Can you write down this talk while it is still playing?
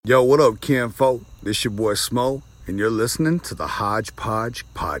Yo, what up, kinfolk? This your boy Smo, and you're listening to the Hodgepodge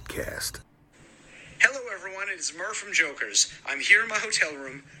Podcast. Hello, everyone. It's Murr from Jokers. I'm here in my hotel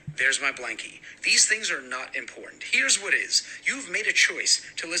room. There's my blankie. These things are not important. Here's what is. You've made a choice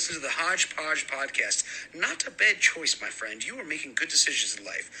to listen to the Hodgepodge Podcast. Not a bad choice, my friend. You are making good decisions in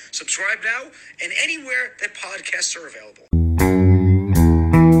life. Subscribe now and anywhere that podcasts are available.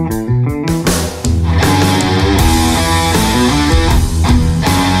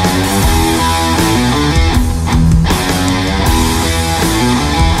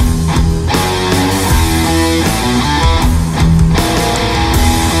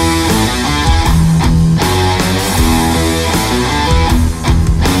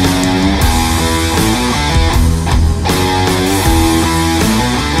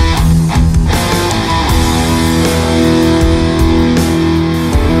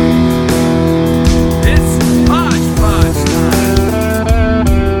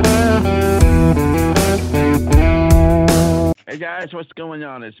 What's going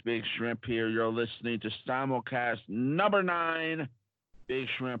on? It's Big Shrimp here. You're listening to Simulcast number 9, Big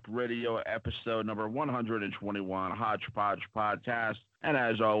Shrimp Radio episode number 121, Hodgepodge Podcast. And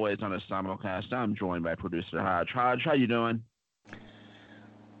as always on the Simulcast, I'm joined by producer Hodge. Hodge, how you doing?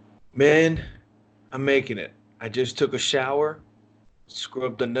 Man, I'm making it. I just took a shower,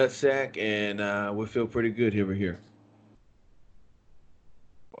 scrubbed the nutsack, and we feel pretty good over here.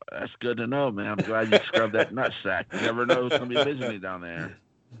 That's good to know, man. I'm glad you scrubbed that nutsack. You never know who's going to be visiting down there.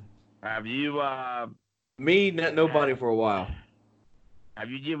 Have you... Me, not nobody for a while. Have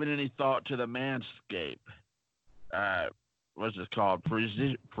you given any thought to the Manscaped? What's it called?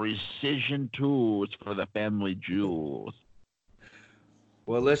 Precision tools for the family jewels.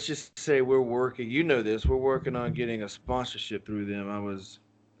 Well, let's just say we're working. You know this. We're working on getting a sponsorship through them.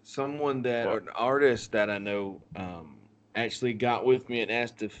 An artist that I know... actually got with me and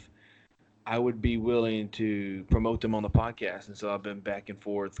asked if I would be willing to promote them on the podcast. And so I've been back and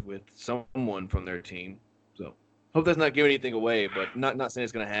forth with someone from their team. So hope that's not giving anything away, but not saying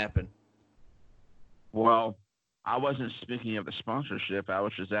it's going to happen. Well, I wasn't speaking of the sponsorship. I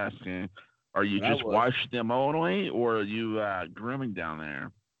was just asking, are you just watching them only, or are you grooming down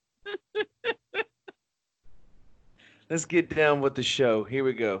there? Let's get down with the show. Here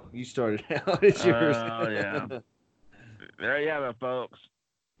we go. You started out. It's yours. Oh, yeah. There you have it, folks.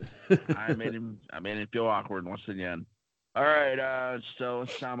 I made him feel awkward once again. All right, so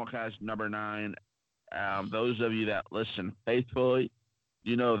Simulcast number 9. Those of you that listen faithfully,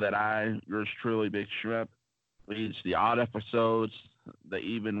 you know that yours truly, Big Shrimp, leads the odd episodes. The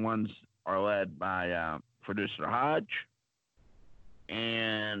even ones are led by producer Hodge.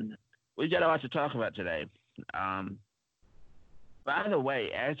 And we've got a lot to talk about today. By the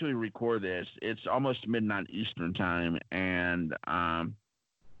way, as we record this, it's almost midnight Eastern time, and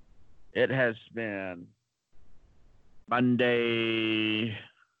it has been Monday,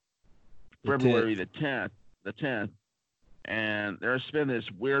 February the 10th, and there's been this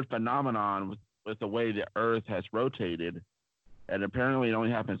weird phenomenon with the way the Earth has rotated, and apparently it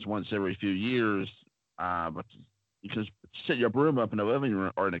only happens once every few years, but you can sit your broom up in the living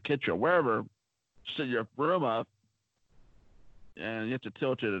room or in the kitchen or wherever, sit your broom up, and you have to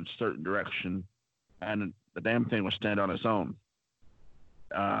tilt it in a certain direction, and the damn thing will stand on its own.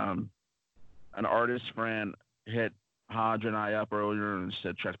 An artist friend hit Hodge and I up earlier and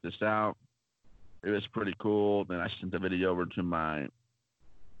said, check this out. It was pretty cool. Then I sent the video over to my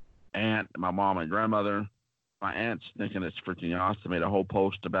aunt, my mom, and grandmother. My aunt's thinking it's freaking awesome, made a whole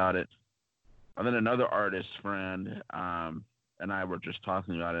post about it. And then another artist friend and I were just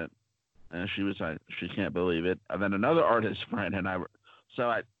talking about it. And she was like, she can't believe it. And then another artist friend and I were,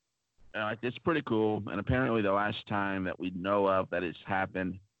 so it's pretty cool. And apparently the last time that we know of that it's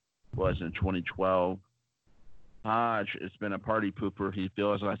happened was in 2012. Hodge, it's been a party pooper. He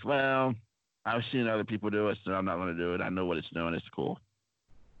feels like, well, I've seen other people do it, so I'm not going to do it. I know what it's doing. It's cool.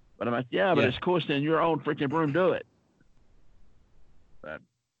 But I'm like, yeah, but it's cool seeing your own freaking broom do it. But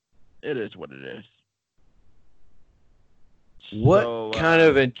it is what it is. What kind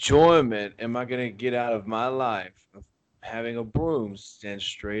of enjoyment am I going to get out of my life of having a broom stand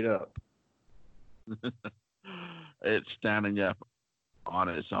straight up? It's standing up on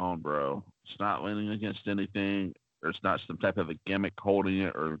its own, bro. It's not leaning against anything. There's not some type of a gimmick holding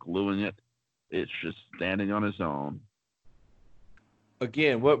it or gluing it. It's just standing on its own.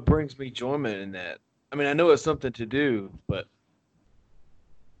 Again, what brings me enjoyment in that? I mean, I know it's something to do, but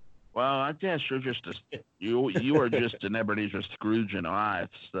well, I guess you're just you are just an Ebenezer Scrooge in life.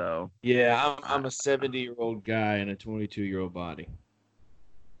 So yeah, I'm a 70-year-old guy in a 22-year-old body.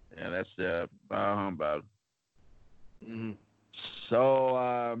 Yeah, that's the humbug. Mm-hmm.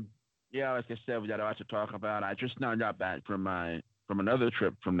 So, yeah, like I said, we got a lot to talk about. I just now got back from another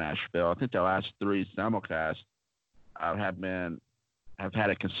trip from Nashville. I think the last three simulcasts have had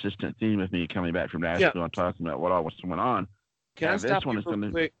a consistent theme of me coming back from Yeah. Nashville and talking about what all was going on. Can I And this stop one you is real going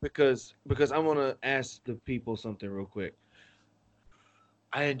to, quick because I want to ask the people something real quick.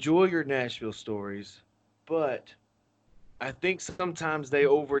 I enjoy your Nashville stories, but I think sometimes they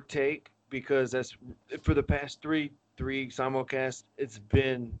overtake because that's for the past three simulcasts. It's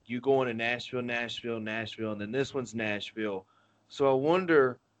been you going to Nashville, Nashville, Nashville, and then this one's Nashville. So I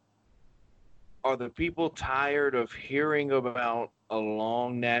wonder, are the people tired of hearing about a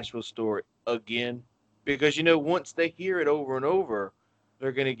long Nashville story again? Because once they hear it over and over,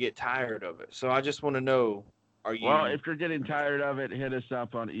 they're gonna get tired of it. So I just want to know, are well, you? if you're getting tired of it, hit us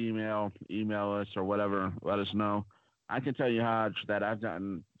up on email us or whatever. Let us know. I can tell you, Hodge, that I've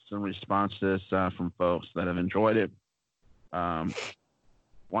gotten some responses from folks that have enjoyed it. Um,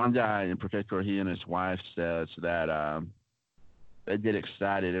 One guy in particular, he and his wife says that they get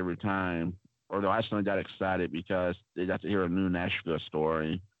excited every time, or the last time they got excited because they got to hear a new Nashville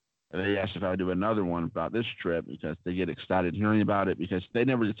story. And they asked if I would do another one about this trip because they get excited hearing about it because they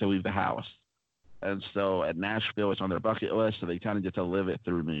never get to leave the house. And so at Nashville, it's on their bucket list, so they kind of get to live it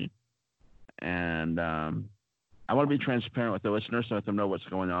through me. And I want to be transparent with the listeners so let them know what's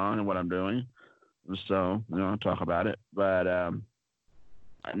going on and what I'm doing. And so, talk about it. But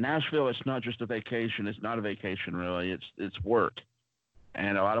Nashville, it's not just a vacation. It's not a vacation, really. It's work.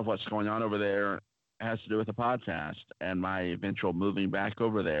 And a lot of what's going on over there has to do with the podcast and my eventual moving back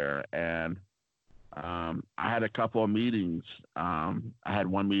over there. And I had a couple of meetings. I had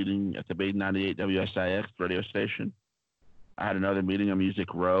one meeting at the Big 98 WSIX radio station. I had another meeting on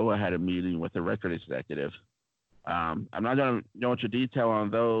Music Row. I had a meeting with the record executive. I'm not going to go into detail on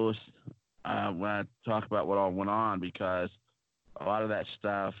those when I talk about what all went on because a lot of that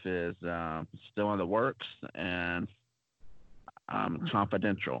stuff is still in the works and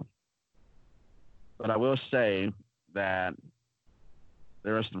confidential. But I will say that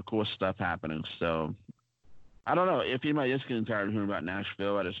there is some cool stuff happening. So I don't know if anybody is getting tired of hearing about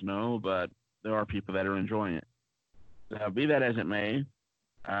Nashville. Let us know, but there are people that are enjoying it. Be that as it may,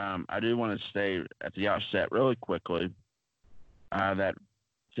 I do want to say at the outset, really quickly, that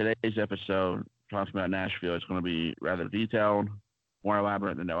today's episode talking about Nashville is going to be rather detailed, more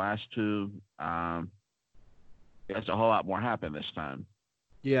elaborate than the last two. It's a whole lot more happened this time.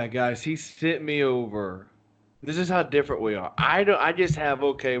 Yeah, guys, he sent me over. This is how different we are. I don't. I just have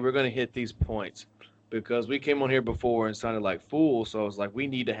okay. We're gonna hit these points because we came on here before and sounded like fools. So I was like, we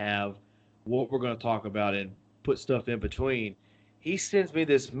need to have what we're gonna talk about and put stuff in between. He sends me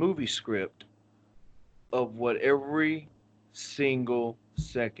this movie script of what every single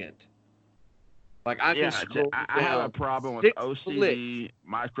second. Like I can Yeah, scroll I have a down problem with 6 flicks. OCD,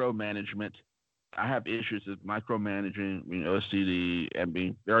 micromanagement. I have issues with micromanaging, OCD, and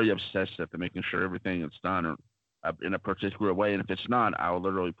being very obsessive and making sure everything is done in a particular way. And if it's not, I will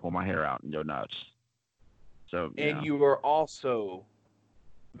literally pull my hair out and go nuts. So, And you are also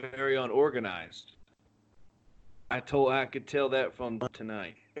very unorganized. I could tell that from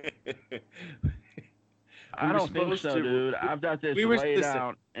tonight. we I were don't think supposed so, to. dude. I've got this We were laid listen.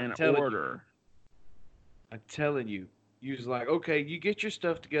 out I'm in telling you. order. I'm telling you. You was like, okay, you get your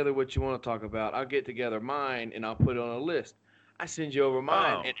stuff together, what you want to talk about. I'll get together mine and I'll put it on a list. I send you over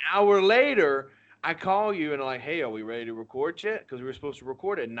mine. Oh, An hour later, I call you and I'm like, hey, are we ready to record yet? Because we were supposed to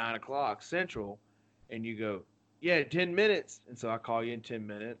record at 9 o'clock Central. And you go, yeah, 10 minutes. And so I call you in 10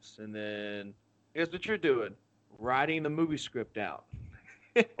 minutes. And then guess what you're doing? Writing the movie script out.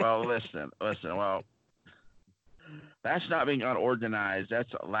 well, listen. Well, that's not being unorganized. That's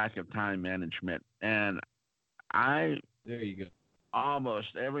a lack of time management. And I There you go.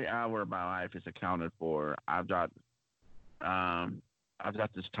 almost every hour of my life is accounted for. Um, I've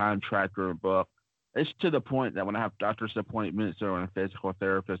got this time tracker book. It's to the point that when I have doctor's appointments or when a physical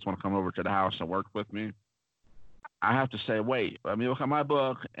therapist want to come over to the house and work with me, I have to say, wait, let me look at my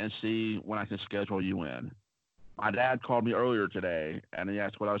book and see when I can schedule you in. My dad called me earlier today and he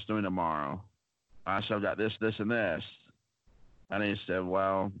asked what I was doing tomorrow. I said, I've got this, this, and this. And he said,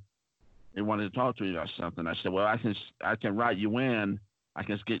 well, he wanted to talk to me about something. I said, well, I can write you in. I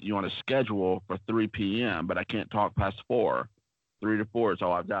can get you on a schedule for 3 p.m., but I can't talk past 4. 3 to 4 is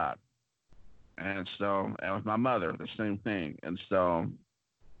all I've got. And so, and with my mother, the same thing. And so,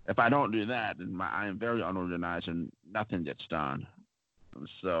 if I don't do that, then I am very unorganized and nothing gets done. And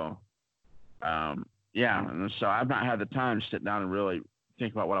so, yeah. And so I've not had the time to sit down and really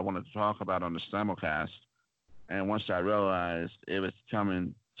think about what I wanted to talk about on the simulcast. And once I realized it was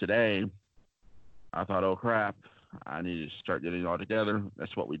coming today, I thought, oh crap, I needed to start getting it all together.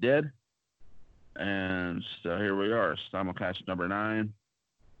 That's what we did. And so here we are, Simulcast number 9.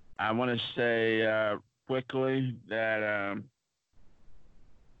 I want to say quickly that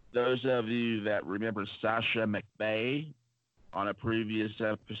those of you that remember Sasha McVeigh on a previous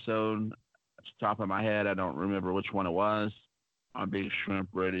episode, at the top of my head, I don't remember which one it was, on Big Shrimp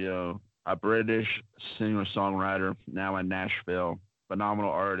Radio, a British singer-songwriter now in Nashville,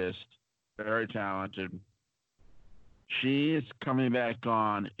 phenomenal artist, very talented. She is coming back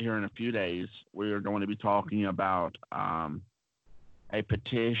on here in a few days. We are going to be talking about a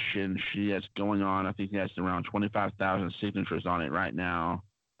petition she has going on. I think it has around 25,000 signatures on it right now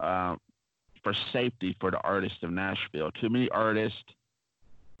for safety for the artists of Nashville. Too many artists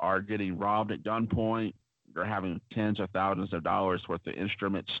are getting robbed at gunpoint. They're having tens of thousands of dollars worth of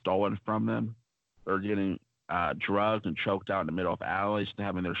instruments stolen from them. They're getting drugged and choked out in the middle of alleys to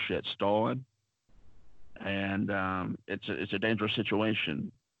having their shit stolen. And it's a dangerous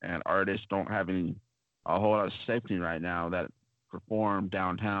situation. And artists don't have a whole lot of safety right now that perform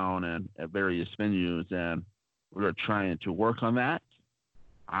downtown and at various venues. And we're trying to work on that.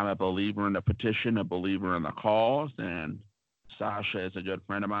 I'm a believer in the petition, a believer in the cause, and Sasha is a good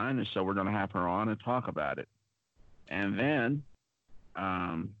friend of mine, and so we're going to have her on and talk about it. And then,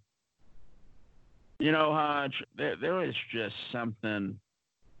 Hodge, there is just something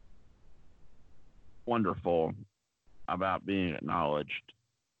wonderful about being acknowledged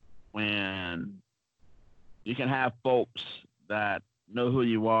when you can have folks that know who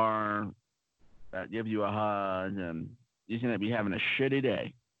you are, that give you a hug, and you can be having a shitty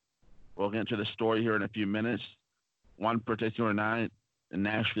day. We'll get into the story here in a few minutes. One particular night in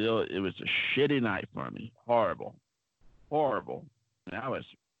Nashville, it was a shitty night for me. Horrible. And I was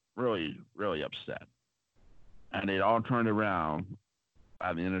really, really upset. And it all turned around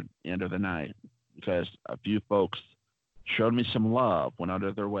by the end of the night because a few folks showed me some love, went out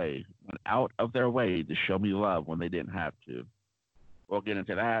of their way to show me love when they didn't have to. We'll get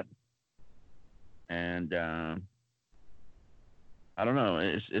into that. And I don't know.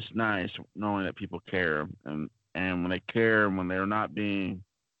 It's nice knowing that people care, and when they care, when they're not being,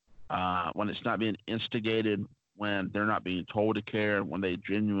 when it's not being instigated, when they're not being told to care, when they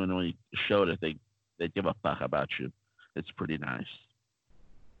genuinely show that they give a fuck about you, it's pretty nice.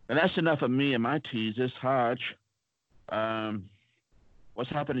 And that's enough of me and my teases. Hodge, what's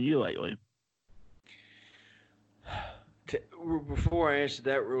happened to you lately? Before I answer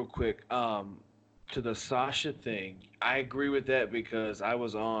that real quick, to the Sasha thing, I agree with that because I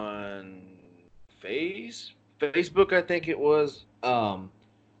was on Facebook, I think it was.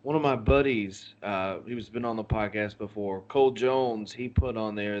 One of my buddies, he was been on the podcast before, Cole Jones, he put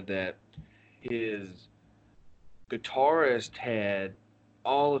on there that his guitarist had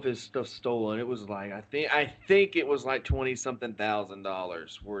all of his stuff stolen. It was like I think it was like $20-something thousand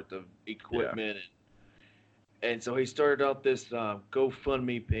worth of equipment. Yeah. And so he started out this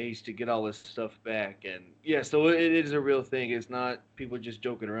GoFundMe page to get all this stuff back. And yeah, so it is a real thing. It's not people just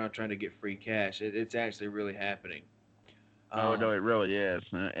joking around trying to get free cash. It's actually really happening. No, it really is.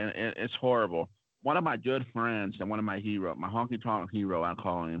 And it's horrible. One of my good friends and one of my heroes, my honky-tonk hero, I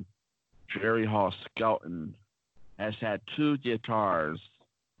call him, Jerry Hall Skelton, has had 2 guitars.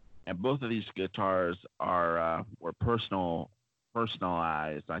 And both of these guitars were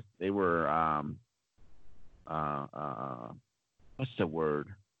personalized. Like they were... what's the word?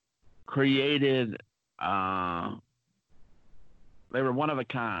 Created. They were one of a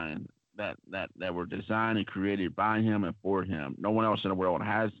kind that were designed and created by him and for him. No one else in the world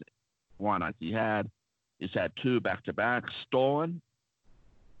has one like he had. He's had 2 back to back stolen,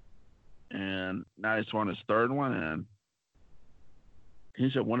 and now he's on his 3rd one. And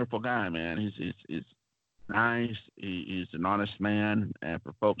he's a wonderful guy, man. He's nice. He's an honest man, and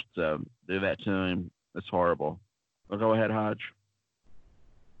for folks to do that to him, it's horrible. Well, go ahead, Hodge.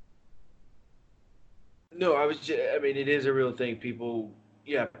 No, it is a real thing. People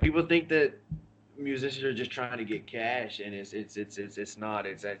think that musicians are just trying to get cash, and it's not.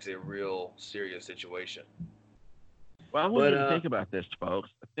 It's actually a real serious situation. Well, I want you to think about this, folks.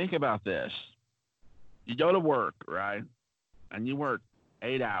 Think about this. You go to work, right? And you work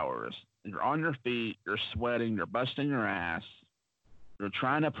 8 hours. You're on your feet. You're sweating. You're busting your ass. You're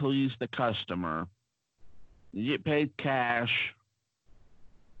trying to please the customer. You get paid cash.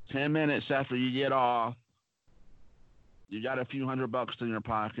 10 minutes after you get off, you got a few $100 in your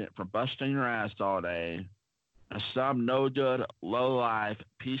pocket for busting your ass all day. And some no good, low life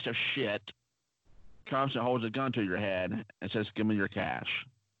piece of shit comes and holds a gun to your head and says, "Give me your cash."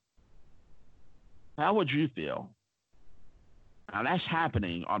 How would you feel? Now that's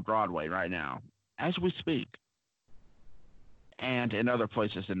happening on Broadway right now, as we speak. and in other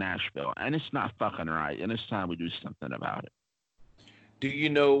places in Nashville. And it's not fucking right. And it's time we do something about it. Do you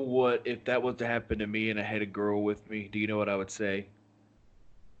know what, if that was to happen to me and I had a girl with me, do you know what I would say?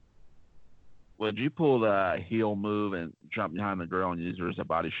 Would you pull the heel move and jump behind the girl and use her as a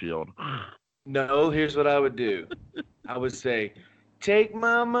body shield? No, here's what I would do. I would say, take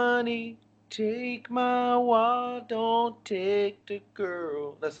my money, take my wallet, don't take the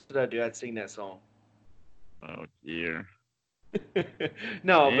girl. That's what I'd do. I'd sing that song. Oh dear.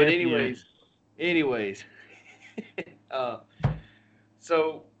 No, but If you anyways, uh,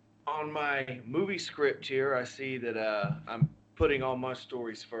 so on my movie script here, I see that I'm putting all my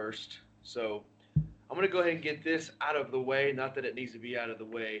stories first. So I'm gonna go ahead and get this out of the way. Not that it needs to be out of the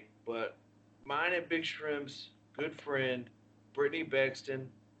way, but mine and Big Shrimp's good friend, Brittany Bexton,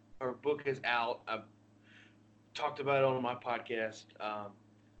 her book is out. I've talked about it on my podcast.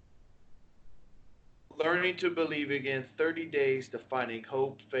 Learning to Believe Again, 30 Days to Finding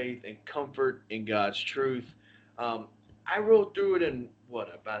Hope, Faith, and Comfort in God's Truth. Um, I wrote through it in,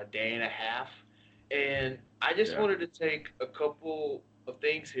 what, about a day and a half? And I just yeah. wanted to take a couple of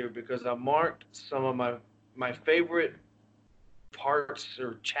things here because I marked some of my favorite parts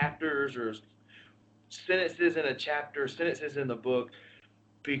or chapters or sentences in a chapter, sentences in the book,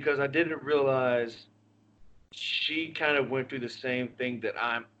 because I didn't realize she kind of went through the same thing that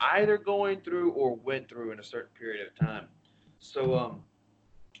I'm either going through or went through in a certain period of time. So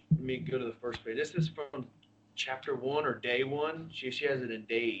let me go to the first page. This is from chapter one or day one. She has it in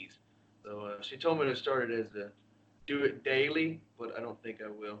days. So she told me to start it as the do it daily, but I don't think I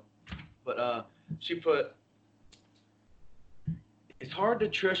will. But she put, it's hard to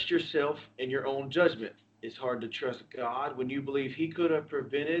trust yourself in your own judgment. It's hard to trust God when you believe He could have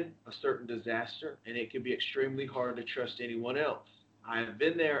prevented a certain disaster, and it can be extremely hard to trust anyone else. I have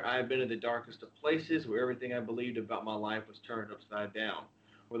been there. I have been in the darkest of places where everything I believed about my life was turned upside down,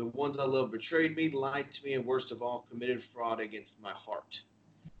 where the ones I loved betrayed me, lied to me, and worst of all, committed fraud against my heart.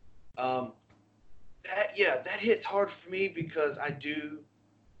 Um, that hits hard for me because I do,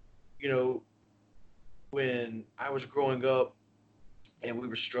 you know, when I was growing up, and we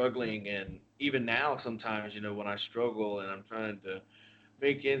were struggling, and even now sometimes when I struggle and I'm trying to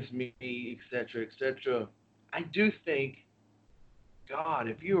make ends meet, etc., etc., I do think, God,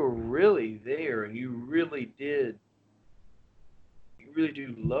 if you were really there and you really do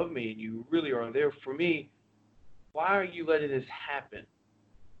love me and you really are there for me, why are you letting this happen?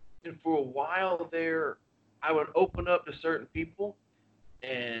 And for a while there, I would open up to certain people,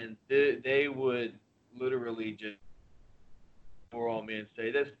 and they would literally just for all men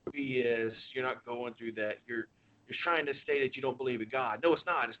say that's BS. You're not going through that. You're trying to say that you don't believe in God. No, it's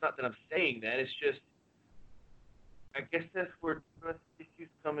not. It's not that I'm saying that. It's just I guess that's where trust issues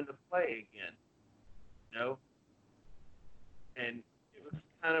come into play again. You know, and it was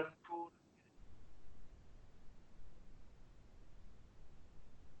kind of cool.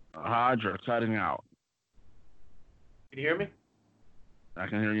 Hodge, you're cutting out. Can you hear me? I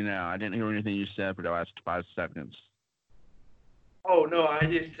can hear you now. I didn't hear anything you said for the last 5 seconds. Oh no, I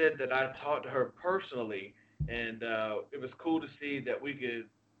just said that I talked to her personally, and it was cool to see that we could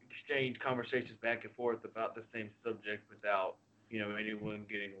exchange conversations back and forth about the same subject without anyone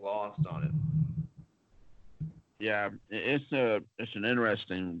getting lost on it. Yeah, it's an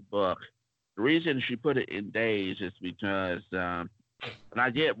interesting book. The reason she put it in days is because, and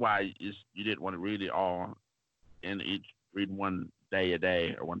I get why you didn't want to read it all in each read one day a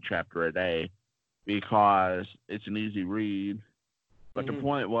day or one chapter a day because it's an easy read. But the Mm-hmm.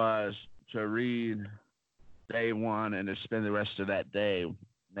 point was to read day one and to spend the rest of that day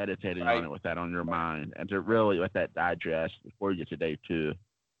meditating on Right. it with that on your mind and to really let that digest before you get to day two.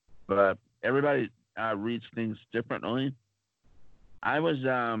 But everybody reads things differently. I was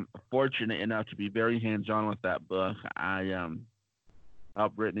fortunate enough to be very hands-on with that book. I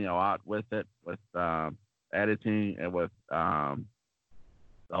helped Brittany a lot with it, with editing and with the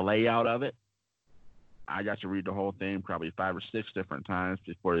layout of it. I got to read the whole thing probably 5 or 6 different times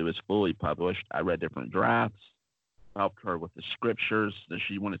before it was fully published. I read different drafts, helped her with the scriptures that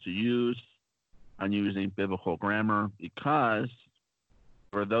she wanted to use on using biblical grammar because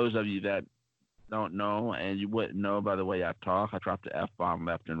for those of you that don't know, and you wouldn't know by the way I talk, I drop the F-bomb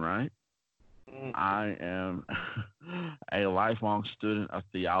left and right. Mm-hmm. I am a lifelong student of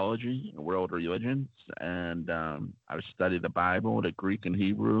theology and world religions, and I've studied the Bible, the Greek and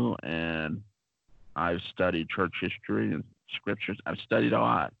Hebrew, and I've studied church history and scriptures. I've studied a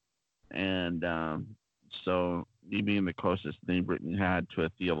lot. And so me being the closest thing Brittany had to a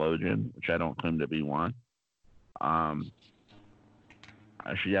theologian, which I don't claim to be one, um,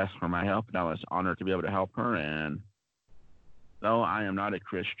 she asked for my help, and I was honored to be able to help her. And Though I am not a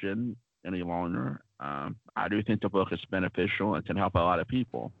Christian any longer, I do think the book is beneficial and can help a lot of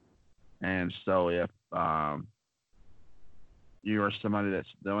people. And so if you are somebody that's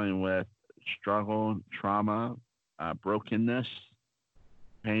dealing with struggle, trauma, brokenness,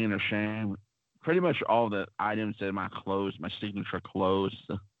 pain, or shame, pretty much all the items in my clothes, my signature clothes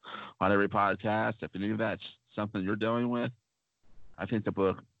on every podcast, if any of that's something you're dealing with, I think the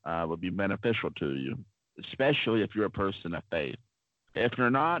book would be beneficial to you, especially if you're a person of faith. If you're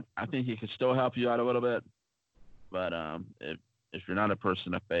not, I think it can still help you out a little bit. But if you're not a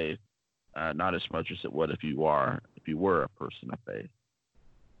person of faith, not as much as it would if you were a person of faith.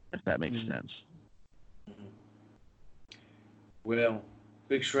 If that makes Mhm. sense. Mhm. Well,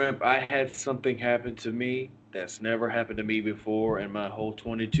 Big Shrimp, I had something happen to me that's never happened to me before in my whole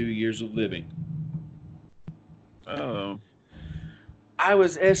 22 years of living. Oh, I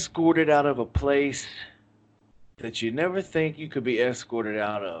was escorted out of a place that you never think you could be escorted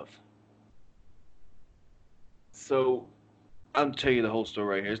out of. So, I'm tell you the whole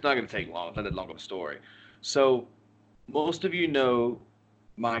story right here. It's not going to take long. It's not that long of a story. So, most of you know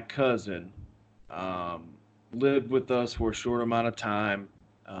my cousin um, lived with us for a short amount of time.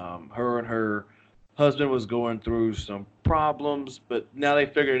 Her and her husband was going through some problems, but now they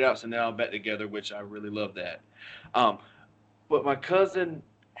figured it out. So now I'm back together, which I really love that. Um, but my cousin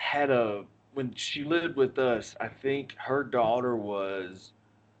had a when she lived with us. I think her daughter was,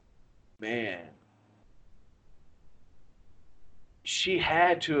 man, she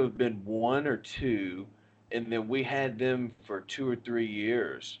had to have been one or two, and then we had them for 2 or 3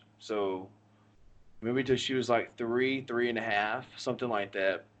 years. So maybe till she was like three, three and a half, something like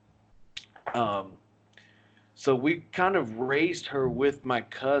that. Um, so we kind of raised her with my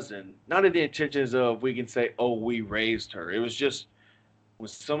cousin, not in the intentions of we can say, oh, we raised her. It was just when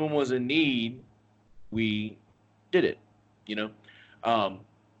someone was in need, we did it, you know. Um,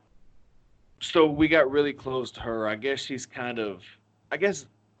 so we got really close to her. I guess she's kind of, I guess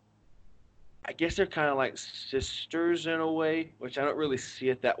I guess they're kind of like sisters in a way, which I don't really see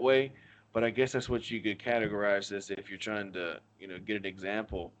it that way, but I guess that's what you could categorize this if you're trying to, get an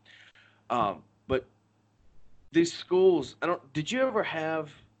example. But these schools, I don't. Did you ever have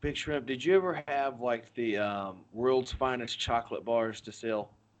Big Shrimp? Did you ever have like the world's finest chocolate bars to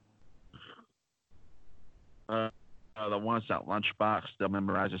sell? uh, the ones that lunchbox they'll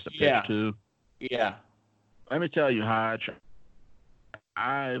memorize us a pitch Yeah, to. yeah, Let me tell you, Hodge,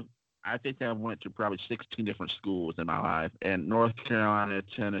 I I think I went to probably 16 different schools in my life, and North Carolina,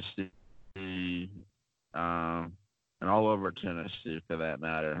 Tennessee, um, and all over Tennessee for that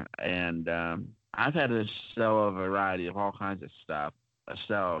matter. And I've had to sell a variety of all kinds of stuff. I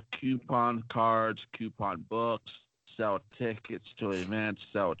sell coupon cards, coupon books, sell tickets to events,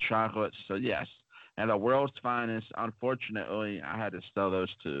 sell chocolates. So yes, and the world's finest. Unfortunately, I had to sell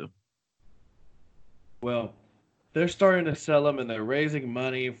those too. Well, they're starting to sell them and they're raising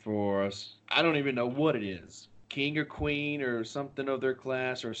money for us. I don't even know what it is. King or queen or something of their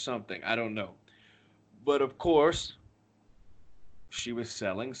class or something. I don't know. But of course, she was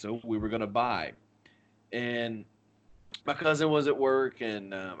selling, so we were going to buy. And my cousin was at work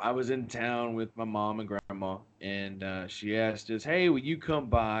and I was in town with my mom and grandma. And she asked us, hey, will you come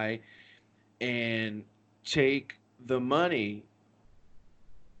by and take the money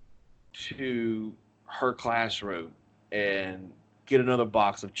to her classroom and get another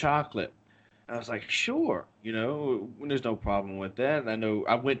box of chocolate? And I was like, sure, there's no problem with that. And I know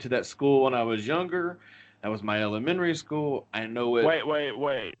I went to that school when I was younger. That was my elementary school. I know it.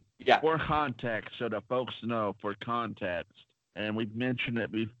 Wait. Yeah, For context, so the folks know, for context, and we've mentioned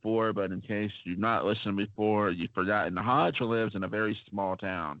it before, but in case you've not listened before, you've forgotten, Hodge lives in a very small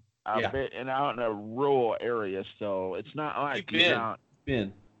town, a yeah. bit and out in a rural area, so it's not like You've he's been, out.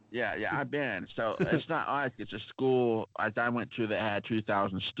 been. Yeah, I've been. So it's not like it's a school like I went to that had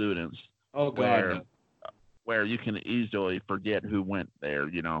 2,000 students, Oh God, where no. where you can easily forget who went there.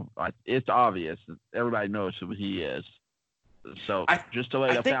 Like it's obvious. Everybody knows who he is. So I just to lay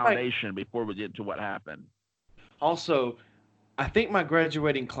I the think my foundation before we get into what happened. also I think my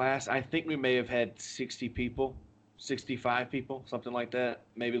graduating class. I think we may have had 60 people, 65 people, something like that,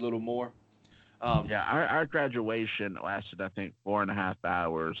 maybe a little more. Um, Yeah, our graduation lasted I think 4.5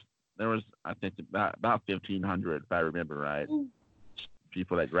 hours. There was I think about 1,500 if I remember right,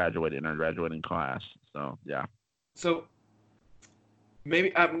 people that graduated in our graduating class. So yeah. so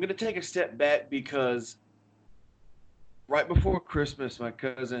maybe I'm gonna take a step back because right before Christmas, my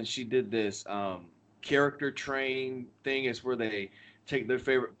cousin she did this character train thing. It's where they take their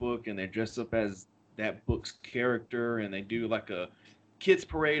favorite book and they dress up as that book's character, and they do like a kids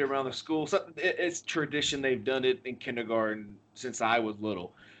parade around the school. So it's tradition. They've done it in kindergarten since I was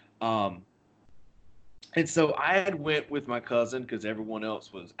little. Um, and so I had went with my cousin because everyone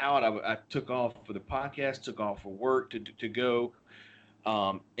else was out. I took off for the podcast, took off for work to go.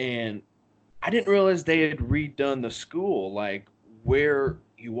 And I didn't realize they had redone the school. Like where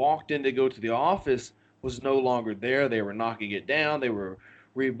you walked in to go to the office was no longer there. They were knocking it down. They were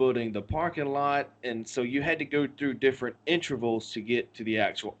rebuilding the parking lot. And so you had to go through different intervals to get to the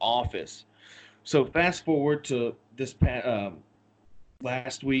actual office. So fast forward to this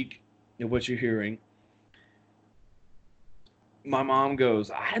last week and what you're hearing. My mom goes,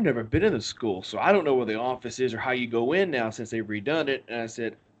 I have never been in the school, so I don't know where the office is or how you go in now since they've redone it. And I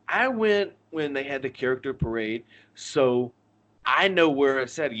said, I went when they had the character parade, so I know where it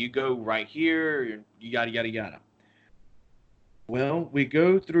said you go right here, you yada yada yada. Well, we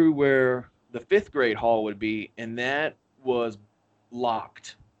go through where the fifth grade hall would be, and that was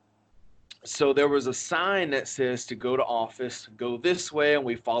locked. So there was a sign that says to go to office, go this way, and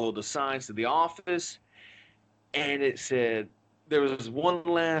we followed the signs to the office. And it said there was one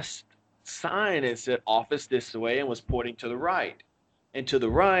last sign that said office this way and was pointing to the right. And to the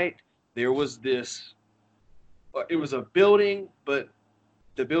right, there was this, it was a building, but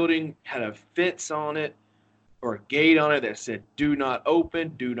the building had a fence on it or a gate on it that said do not open,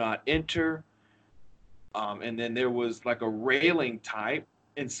 do not enter. And then there was like a railing type.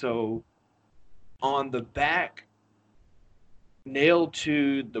 And so on the back, nailed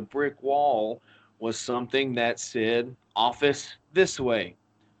to the brick wall, was something that said office this way.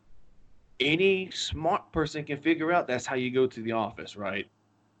 Any smart person can figure out that's how you go to the office, right?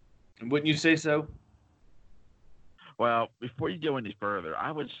 And wouldn't you say so? Well, before you go any further,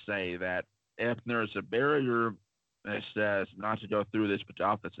 I would say that if there's a barrier that says not to go through this, but the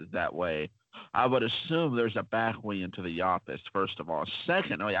office is that way, I would assume there's a back way into the office, first of all.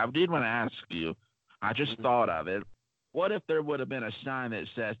 Secondly, I did want to ask you, I just thought of it. What if there would have been a sign that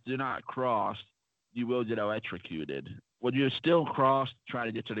says, do not cross, you will get electrocuted? Would you still cross to try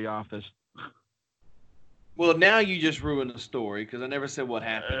to get to the office? Well, now you just ruined the story because I never said what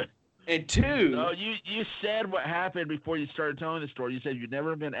happened. And two, No, you said what happened before you started telling the story. You said you'd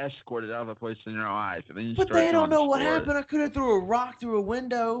never been escorted out of a place in your life, and then you but started they telling don't the know what story. happened. I could have threw a rock through a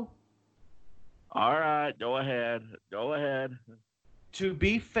window. All right, go ahead. Go ahead. To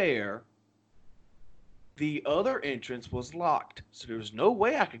be fair, the other entrance was locked, so there was no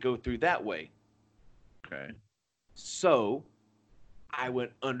way I could go through that way. Okay. So I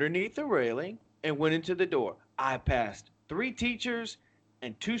went underneath the railing and went into the door. I passed 3 teachers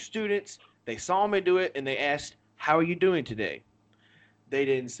and 2 students. They saw me do it and they asked, how are you doing today? They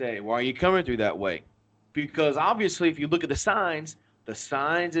didn't say, why are you coming through that way? Because obviously, if you look at the signs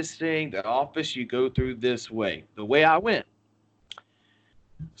is saying the office, you go through this way, the way I went.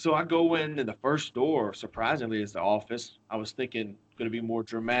 So I go in, and the first door, surprisingly, is the office. I was thinking going to be more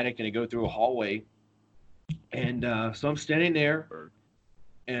dramatic and I go through a hallway. And so I'm standing there,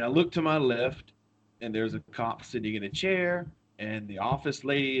 and I look to my left, and there's a cop sitting in a chair, and the office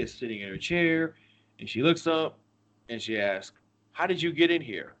lady is sitting in her chair, and she looks up, and she asks, how did you get in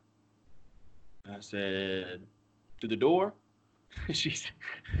here? I said, through the door. she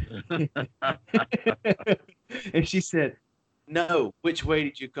and she said, no, which way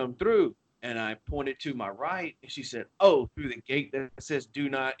did you come through? And I pointed to my right, and she said, oh, through the gate that says do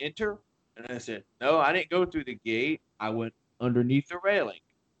not enter. And I said, no, I didn't go through the gate. I went underneath the railing.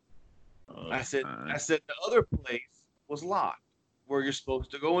 I said, the other place was locked. Where you're supposed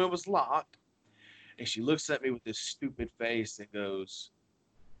to go in was locked. And she looks at me with this stupid face and goes,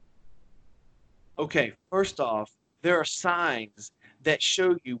 okay, first off, there are signs that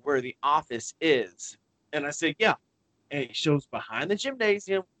show you where the office is. And I said, yeah. And it shows behind the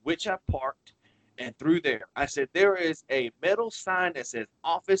gymnasium, which I parked, and through there. I said, there is a metal sign that says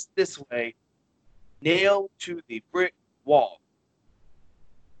office this way, nailed to the brick wall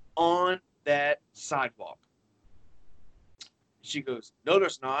on that sidewalk. She goes, no,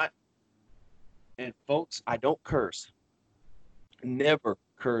 there's not. And folks, I don't curse. Never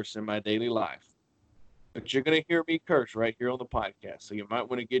curse in my daily life. But you're going to hear me curse right here on the podcast. So you might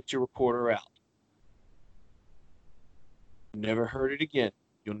want to get your recorder out. Never heard it again.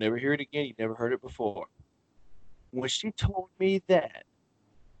 You'll never hear it again. You never heard it before. When she told me that,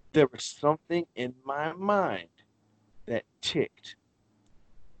 there was something in my mind that ticked.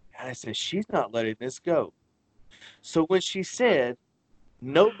 And I said, she's not letting this go. So when she said,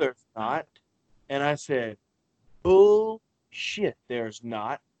 no, there's not, and I said, bullshit, there's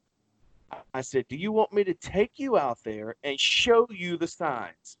not. I said, do you want me to take you out there and show you the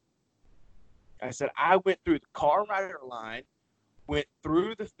signs? I said, I went through the car rider line, went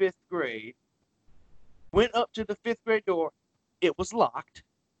through the 5th grade, went up to the 5th grade door. It was locked.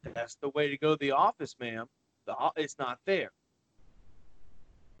 That's the way to go to the office, ma'am. It's not there.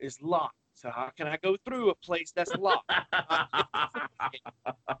 It's locked. So how can I go through a place that's locked?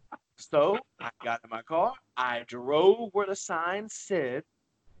 So I got in my car. I drove where the sign said,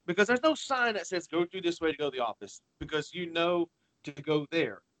 because there's no sign that says go through this way to go to the office, because you know to go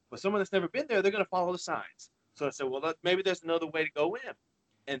there. But someone that's never been there, they're going to follow the signs. So I said, well, maybe there's another way to go in.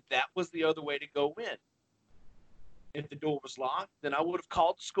 And that was the other way to go in. If the door was locked, then I would have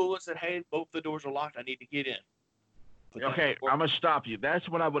called the school and said, hey, both the doors are locked. I need to get in. Okay, I'm going to stop you. That's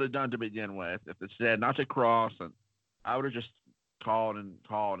what I would have done to begin with. If it said not to cross, and I would have just called and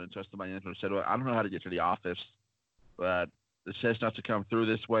trusted my instinct and said, well, I don't know how to get to the office, but it says not to come through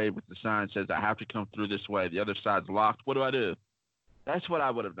this way, but the sign says I have to come through this way. The other side's locked. What do I do? That's what I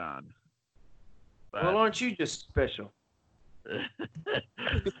would have done. But... Well, aren't you just special?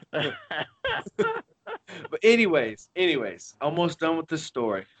 But anyways, almost done with this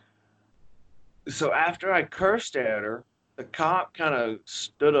story. So after I cursed at her, the cop kind of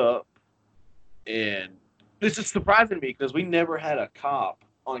stood up, and this is surprising to me because we never had a cop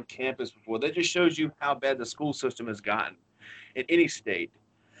on campus before. That just shows you how bad the school system has gotten in any state.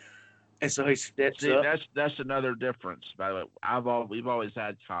 And so he steps up. That's another difference, by the way. We've always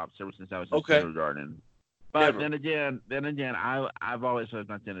had cops ever since I was in kindergarten. But then again, I've always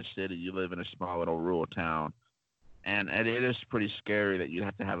lived in a city. You live in a small little rural town, and it is pretty scary that you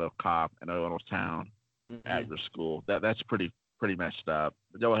have to have a cop in a little town at your school. That's pretty messed up.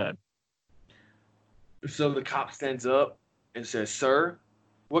 But go ahead. So the cop stands up and says, "Sir,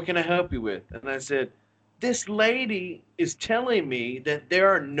 what can I help you with?" And I said, "This lady is telling me that there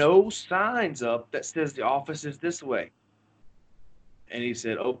are no signs up that says the office is this way." And he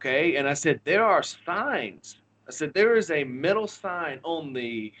said, "Okay." And I said, "There are signs." I said, "There is a metal sign on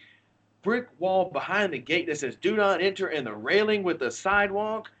the brick wall behind the gate that says do not enter, and the railing with the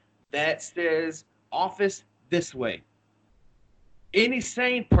sidewalk that says office this way. Any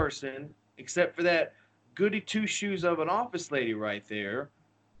sane person, except for that goody two shoes of an office lady right there,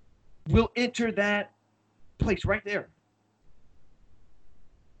 will enter that place right there."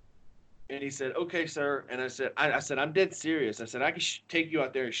 And he said, "Okay, sir." And I said, "I'm dead serious." I said, "I can take you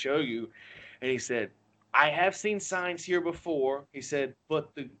out there and show you." And he said, "I have seen signs here before." He said,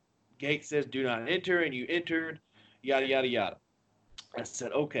 "But the gate says do not enter, and you entered, yada, yada, yada." I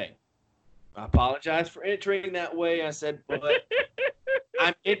said, "Okay. I apologize for entering that way." I said, "But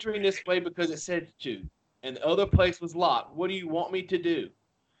I'm entering this way because it said to. And the other place was locked. What do you want me to do?"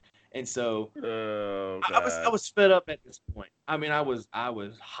 And so I was fed up at this point. I mean, I was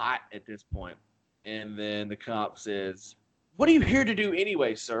hot at this point. And then the cop says, "What are you here to do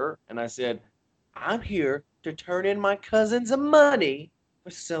anyway, sir?" And I said, "I'm here to turn in my cousin's money for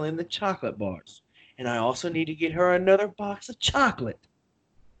selling the chocolate bars. And I also need to get her another box of chocolate.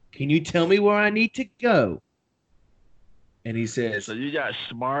 Can you tell me where I need to go?" And he says, "So you got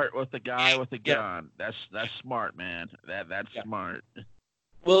smart with the guy with the gun. That's smart, man. That's smart."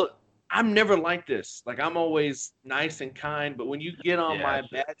 Well, I'm never like this. Like, I'm always nice and kind, but when you get on my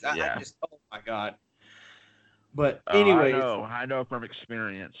bad side, I just, oh my God. But anyways, I know from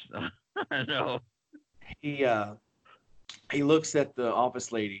experience. I know. He looks at the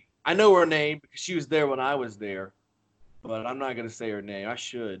office lady. I know her name because she was there when I was there, but I'm not gonna say her name. I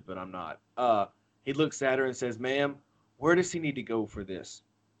should, but I'm not. He looks at her and says, "Ma'am, where does he need to go for this?"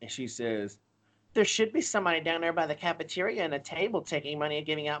 And she says, "There should be somebody down there by the cafeteria and a table taking money and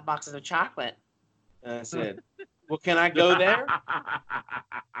giving out boxes of chocolate." And I said, "Well, can I go there?"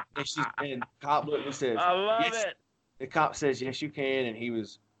 And the cop looked and says, "I love yes. it." The cop says, "Yes, you can."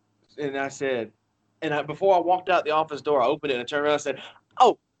 And I said, before I walked out the office door, I opened it and I turned around and said,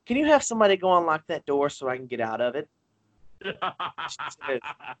 "Oh, can you have somebody go unlock that door so I can get out of it?" She said,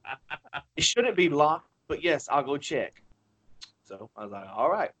 "It shouldn't be locked, but yes, I'll go check." So I was like,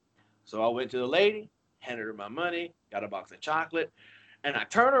 all right. So I went to the lady, handed her my money, got a box of chocolate, and I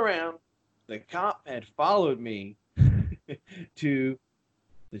turned around. The cop had followed me to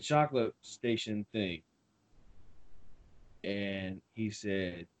the chocolate station thing. And he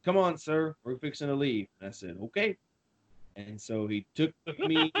said, "Come on, sir, we're fixing to leave." And I said, "Okay." And so he took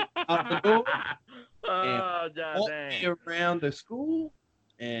me out the door and walked me around the school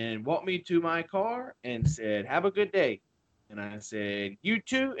and walked me to my car and said, "Have a good day." And I said, "You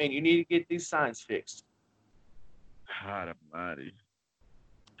too, and you need to get these signs fixed." God almighty.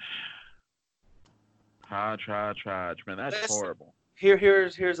 Try. Man, that's horrible.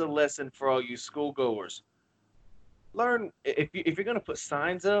 Here's a lesson for all you schoolgoers. Learn, if you're going to put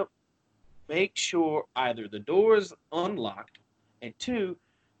signs up, make sure either the door is unlocked and 2,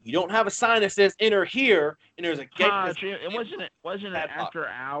 you don't have a sign that says enter here, and there's a gate. It wasn't it after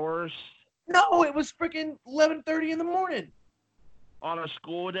hours? No, it was freaking 11:30 in the morning. On a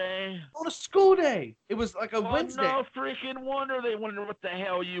school day? On a school day. It was like a Wednesday. No freaking wonder they wondered what the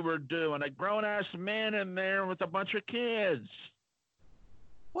hell you were doing. A grown-ass man in there with a bunch of kids.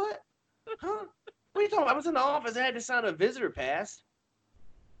 What? Huh? What are you talking about? I was in the office. I had to sign a visitor pass.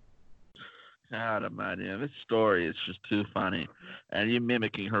 God almighty. This story is just too funny. And you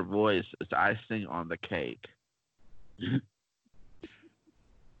mimicking her voice is icing on the cake.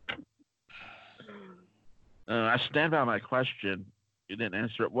 I stand by my question. You didn't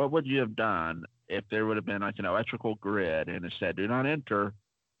answer it. What would you have done if there would have been like an electrical grid and it said, do not enter,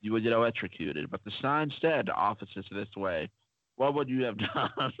 you would get electrocuted. But the sign said, offices this way. What would you have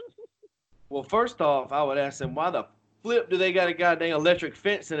done? Well, first off, I would ask them, why the flip do they got a goddamn electric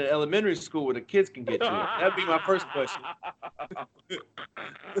fence in an elementary school where the kids can get to it? That'd be my first question.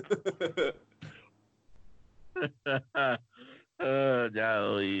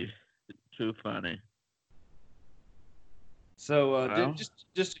 Golly. Too funny. So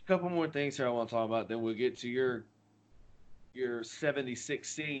just a couple more things here I want to talk about. Then we'll get to your 76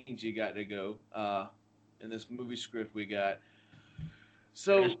 scenes you got to go in this movie script we got.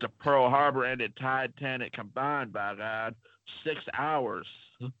 So it's the Pearl Harbor and the Titanic combined, by God, 6 hours.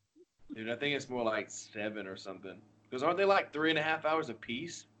 Dude, I think it's more like 7 or something. Because aren't they like 3.5 hours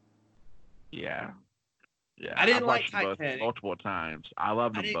apiece? Yeah. I didn't like Titanic both multiple times. I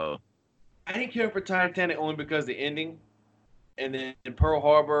loved them both. I didn't care for Titanic only because of the ending. And then in Pearl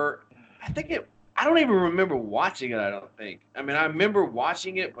Harbor, I don't even remember watching it, I don't think. I mean, I remember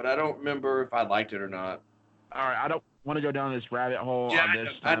watching it, but I don't remember if I liked it or not. All right, I don't want to go down this rabbit hole on this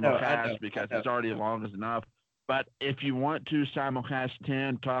simulcast because it's already long enough. But if you want to simulcast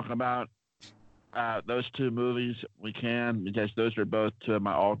 10, talk about those two movies, we can, because those are both two of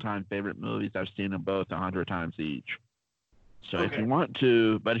my all-time favorite movies. I've seen them both 100 times each. So if you want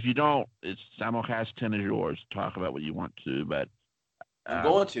to, but if you don't, it's simulcast 10 is yours. Talk about what you want to, but I'm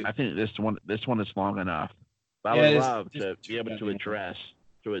going to. I think this one is long enough. But I would love to be able to address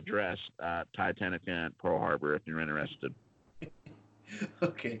Titanic and Pearl Harbor if you're interested.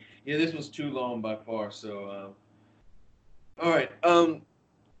 Okay. Yeah, this was too long by far. So, all right.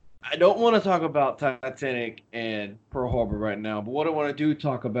 I don't want to talk about Titanic and Pearl Harbor right now, but what I want to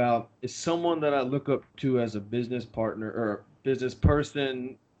talk about is someone that I look up to as a business partner or business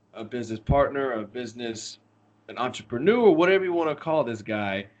person, a business partner, an entrepreneur, whatever you want to call this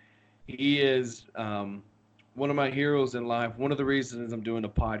guy. He is one of my heroes in life. One of the reasons I'm doing a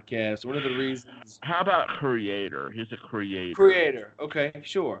podcast. One of the reasons. How about creator? He's a creator. Creator. Okay,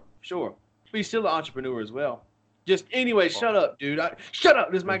 sure. But he's still an entrepreneur as well. Just anyway, shut up, dude. Shut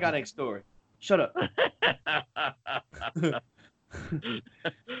up. This is my guy next door. Shut up.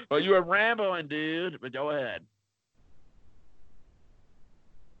 Well, you were rambling, dude, but go ahead.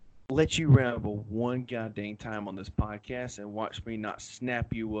 Let you ramble one goddamn time on this podcast and watch me not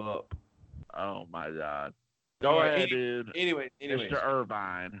snap you up. Oh my God. Go ahead, dude. Anyway. Mr.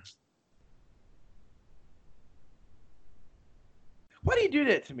 Irvine. Why do you do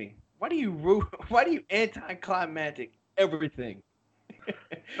that to me? Why do you anticlimactic everything?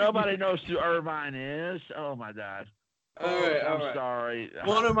 Nobody knows who Irvine is. Oh my God. All right. I'm sorry.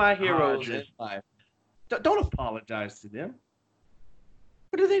 One of my heroes in life. Don't apologize to them.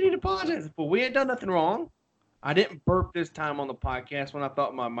 What do they need to apologize for? We ain't done nothing wrong. I didn't burp this time on the podcast when I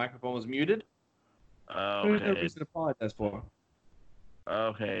thought my microphone was muted. Okay. There's no reason to apologize for.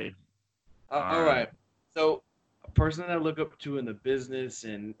 Okay. All right. So, a person that I look up to in the business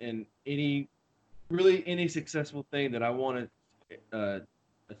and any successful thing that I want to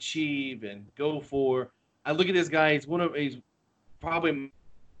achieve and go for, I look at this guy. He's probably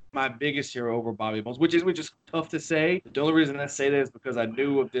my biggest hero over Bobby Bones, which is tough to say. The only reason I say that is because I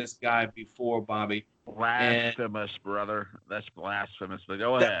knew of this guy before Bobby. Blasphemous, brother. That's blasphemous. But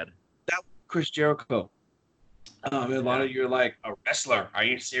go ahead. That was Chris Jericho. A lot of you are like, a wrestler? Are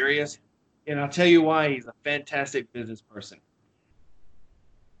you serious? And I'll tell you why. He's a fantastic business person.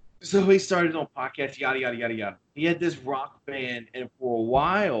 So he started on podcasts, yada, yada, yada, yada. He had this rock band, and for a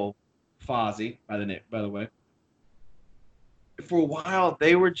while, Fozzy, by the way, for a while,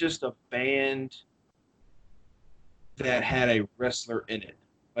 they were just a band that had a wrestler in it.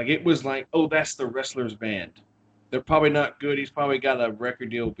 Like, it was like, oh, that's the wrestler's band. They're probably not good. He's probably got a record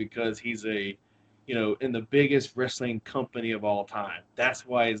deal because he's in the biggest wrestling company of all time. That's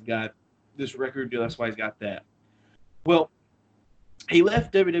why he's got this record deal. That's why he's got that. Well, he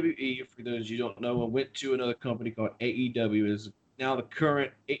left WWE, for those you don't know, and went to another company called AEW. Is now the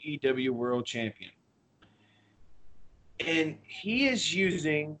current AEW World Champion. And he is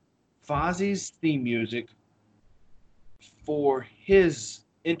using Fozzie's theme music for his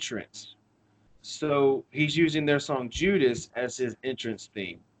entrance. So he's using their song Judas as his entrance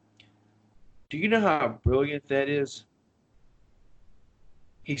theme. Do you know how brilliant that is?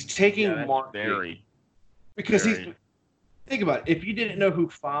 He's Yeah, taking that's marketing very, because he's very. think about it. If you didn't know who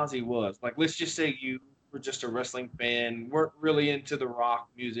Fozzy was, like let's just say you were just a wrestling fan, weren't really into the rock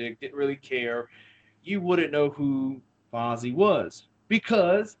music, didn't really care, you wouldn't know who Fozzy was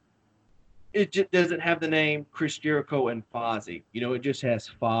because it just doesn't have the name Chris Jericho and Fozzy. You know, it just has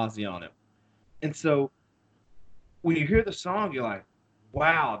Fozzy on it. And so when you hear the song, you're like,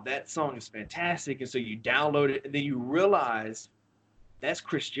 wow, that song is fantastic. And so you download it and then you realize that's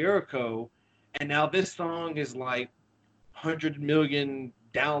Chris Jericho. And now this song is like 100 million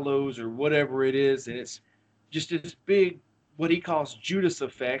downloads or whatever it is. And it's just this big, what he calls Judas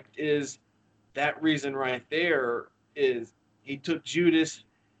effect is that reason right there is he took Judas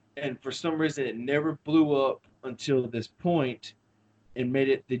and for some reason it never blew up until this point and made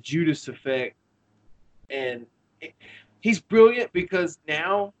it the Judas effect. And it, he's brilliant because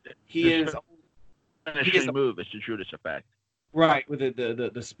now he His is he is finishing move is the Judas effect. right with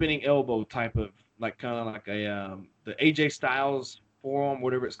the spinning elbow type of like kind of like a the AJ Styles forearm,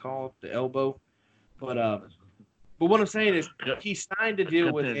 whatever it's called, the elbow. But but what I'm saying is he signed a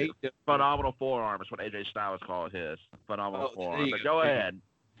deal with Continue. AEW. Phenomenal forearm is what AJ Styles calls his. Phenomenal Oh, there forearm. you But go. go ahead.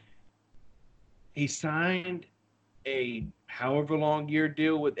 He signed a however long year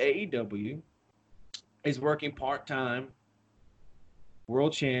deal with AEW. He's working part time,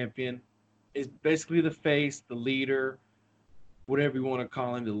 world champion. Is basically the face, the leader, whatever you want to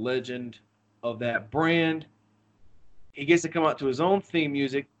call him, the legend of that brand. He gets to come out to his own theme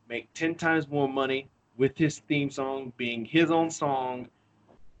music, make 10 times more money with his theme song being his own song.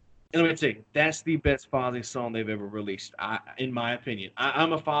 And let me tell you, that's the best Fozzy song they've ever released, in my opinion.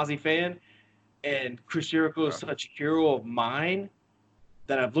 I'm a Fozzy fan, and Chris Jericho is such a hero of mine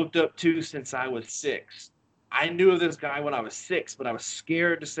that I've looked up to since I was 6. I knew of this guy when I was 6, but I was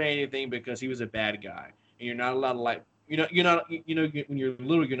scared to say anything because he was a bad guy, and you're not allowed to like. You're not. When you're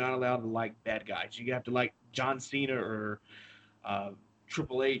little, you're not allowed to like bad guys. You have to like John Cena or uh,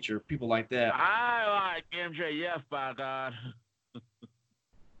 Triple H or people like that. I like MJF, by God.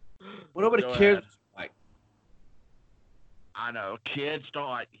 Well, nobody Go cares. ahead. Like, I know. Kids don't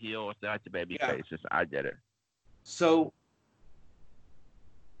like heels. They like the baby yeah. faces. I get it. So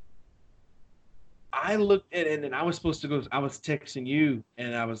I looked at it, and I was supposed to go. I was texting you,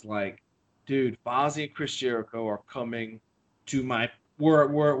 and I was like, "Dude, Fozzy and Chris Jericho are coming to my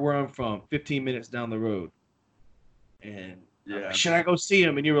where I'm from, 15 minutes down the road." And I was like, Yeah. "Should I go see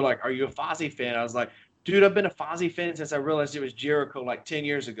him?" And you were like, "Are you a Fozzy fan?" I was like, "Dude, I've been a Fozzy fan since I realized it was Jericho like 10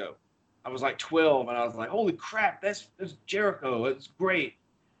 years ago." I was like 12, and I was like, "Holy crap, that's Jericho! It's great."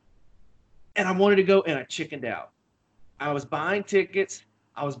 And I wanted to go, and I chickened out. I was buying tickets.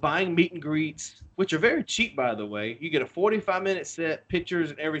 I was buying meet and greets, which are very cheap, by the way. You get a 45-minute set, pictures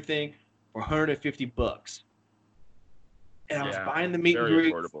and everything for 150 bucks. And I was Yeah. buying the meet and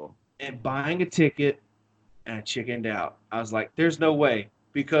Very greets affordable. and buying a ticket, and I chickened out. I was like, "There's no way,"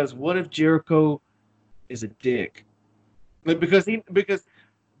 because what if Jericho is a dick? Because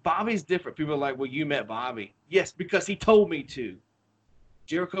Bobby's different. People are like, "Well, you met Bobby." Yes, because he told me to.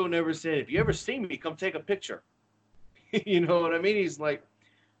 Jericho never said, "If you ever see me, come take a picture." You know what I mean? He's like,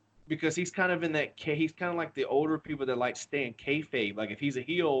 because he's kind of in that he's kind of like the older people that like stay in kayfabe. Like if he's a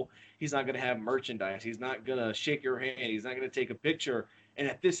heel, he's not gonna have merchandise. He's not gonna shake your hand. He's not gonna take a picture. And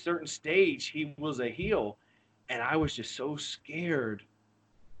at this certain stage, he was a heel, and I was just so scared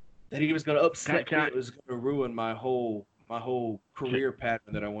that he was gonna Can, upset can me. I It was gonna ruin my whole can, career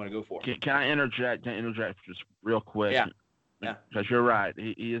pattern that I want to go for. can I interject? Can I interject just real quick? Yeah, yeah, Because you're right.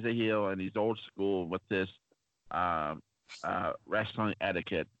 He is a heel and he's old school with this um, wrestling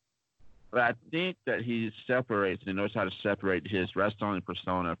etiquette. But I think that he separates. He knows how to separate his wrestling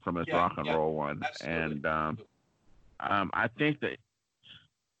persona from his yeah, rock and yeah. roll one. Absolutely. And I think that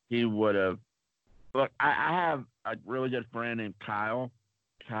he would have. Look, I have a really good friend named Kyle.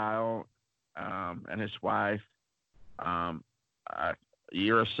 Kyle and his wife a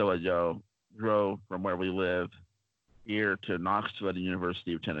year or so ago drove from where we live here to Knoxville, the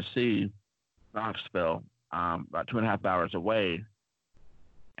University of Tennessee, Knoxville, about 2.5 hours away.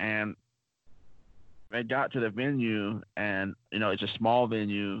 And they got to the venue, and it's a small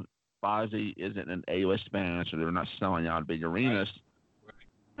venue. Fozzy isn't an A-list band, so they're not selling out big arenas. Right.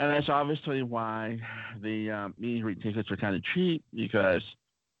 And that's obviously why the meet and greet tickets are kind of cheap because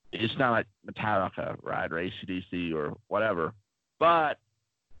it's not like Metallica, right, or AC/DC or whatever. But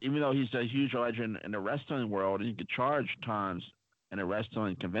even though he's a huge legend in the wrestling world, and you could charge tons in a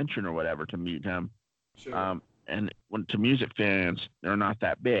wrestling convention or whatever to meet him. Sure. And when to music fans, they're not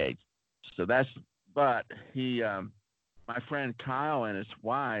that big. So but my friend Kyle and his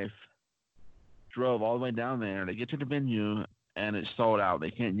wife drove all the way down there. They get to the venue and it's sold out.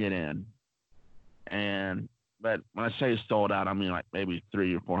 They can't get in. But when I say sold out, I mean like maybe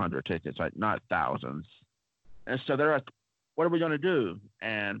 300 or 400 tickets, like not thousands. And so they're like, "What are we going to do?"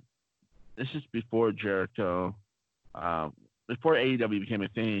 And this is before Jericho, before AEW became a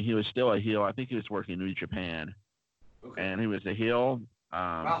thing. He was still a heel. I think he was working in New Japan, and he was a heel.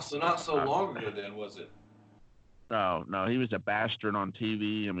 Wow, so not so long ago then, was it? No, he was a bastard on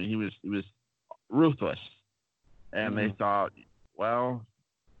TV. I mean, he was ruthless, and they thought, well,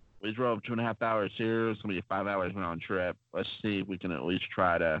 we drove 2.5 hours here. It's gonna be a 5 hours round trip. Let's see if we can at least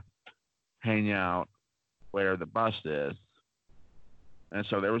try to hang out where the bus is. And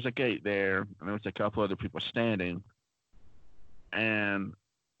so there was a gate there, and there was a couple other people standing. And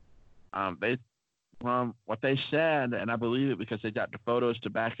they, from what they said, and I believe it because they got the photos to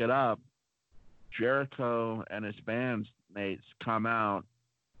back it up, Jericho and his bandmates come out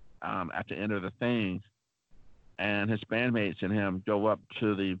at the end of the thing, and his bandmates and him go up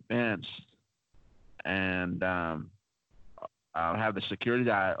to the bench and have the security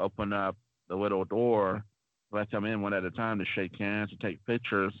guy open up the little door, let them in one at a time to shake hands and take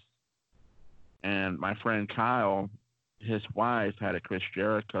pictures. And my friend Kyle, his wife, had a Chris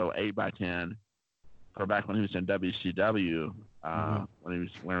Jericho 8x10 for back when he was in WCW, when he was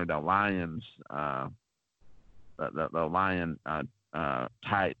wearing the Lions, the Lion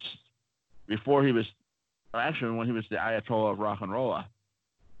tights. Before he was, actually, when he was the Ayatollah of Rock and Roll,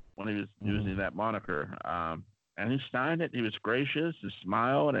 when he was using that moniker. And he signed it. He was gracious, he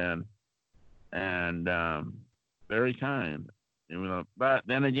smiled, and very kind. But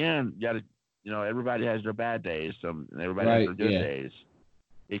then again, you got to, everybody has their bad days, so everybody has their good days.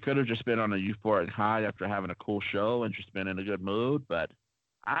 He could have just been on a euphoric high after having a cool show and just been in a good mood. But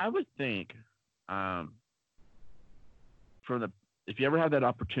I would think, if you ever have that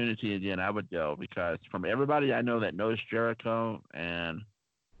opportunity again, I would go, because from everybody I know that knows Jericho, and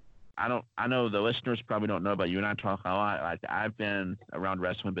I know the listeners probably don't know, but you and I talk a lot. Like, I've been around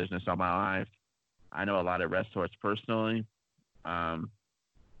wrestling business all my life. I know a lot of wrestlers personally. I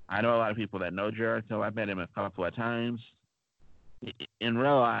know a lot of people that know Jericho. I've met him a couple of times. In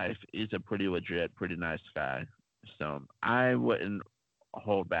real life, he's a pretty legit, pretty nice guy. So I wouldn't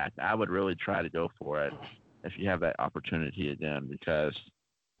hold back. I would really try to go for it if you have that opportunity again, because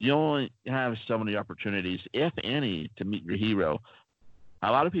you only have so many opportunities, if any, to meet your hero.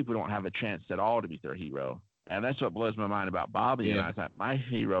 A lot of people don't have a chance at all to meet their hero. And that's what blows my mind about Bobby. And I thought, my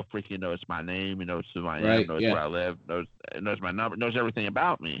hero freaking knows my name. He knows who I am, knows where I live, knows my number, knows everything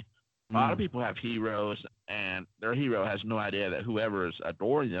about me. A lot of people have heroes, and their hero has no idea that whoever is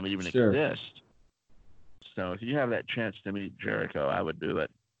adoring them even exists. So if you have that chance to meet Jericho, I would do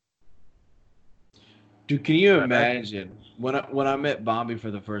it. Dude, can you imagine when I met Bobby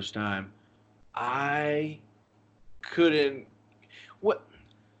for the first time? I couldn't. What?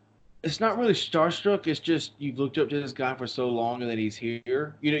 It's not really starstruck. It's just you've looked up to this guy for so long, and then he's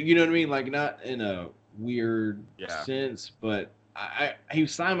here. You know what I mean? Like, not in a weird sense, but he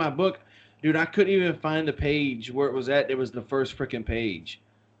signed my book, dude. I couldn't even find the page where it was at. It was the first freaking page.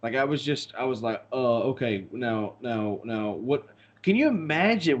 Like, I was like, okay, now, what? Can you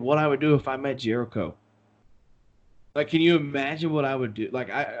imagine what I would do if I met Jericho? Like, can you imagine what I would do?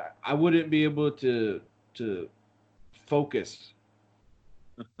 Like, I wouldn't be able to focus.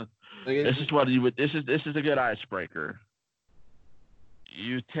 This is what you would. This is a good icebreaker.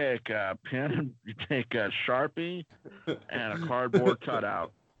 You take a pen, you take a Sharpie, and a cardboard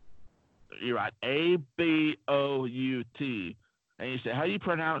cutout. You write ABOUT, and you say, "How do you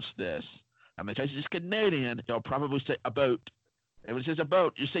pronounce this?" And because he's Canadian, he'll probably say "about." And when it says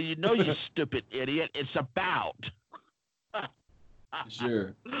 "about," you say, "You know, you stupid idiot, it's about."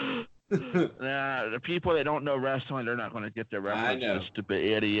 Sure. The people that don't know wrestling, they're not going to get their reference to stupid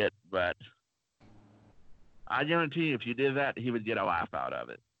idiot, but I guarantee you, if you did that, he would get a laugh out of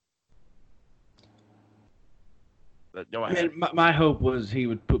it. But go ahead. My hope was he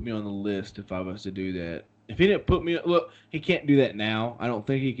would put me on the list if I was to do that. If he didn't put me, look, he can't do that now. I don't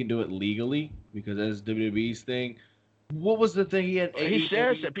think he can do it legally because that's WWE's thing. What was the thing he had? He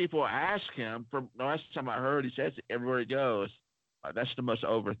says that people ask him. From the last time I heard, he says it everywhere he goes. That's the most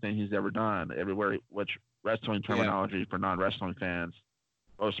over thing he's ever done. Everywhere, which wrestling terminology for non-wrestling fans,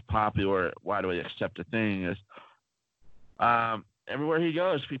 most popular, why do we accept a thing is, everywhere he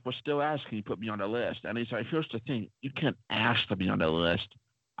goes, people still ask, can you put me on the list? And he's like, here's the thing, you can't ask to be on the list.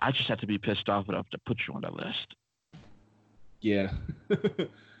 I just have to be pissed off enough to put you on the list. Yeah.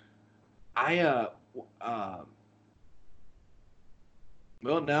 I uh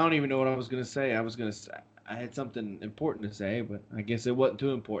well, now I don't even know what I was gonna say. I had something important to say, but I guess it wasn't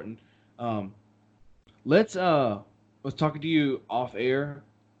too important. Um, let's was talking to you off air.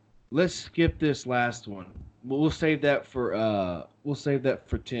 Let's skip this last one. We'll save that for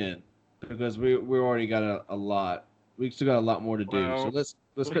 10 because we already got a lot. We still got a lot more to do. So Well, let's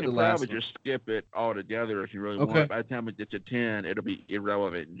we cut can the probably last one. just skip it altogether if you really want. Okay. By the time we get to 10, it'll be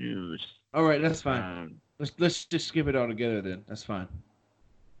irrelevant news. All right, that's fine. Um, Let's just skip it all together then. That's fine.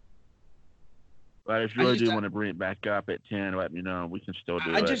 but if you I really just do want to bring it back up at 10, let me know. We can still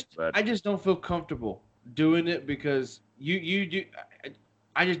do I it. just But I just don't feel comfortable doing it because you do.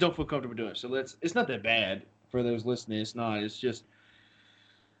 I just don't feel comfortable doing it. So let's. It's not that bad for those listening. It's not. It's just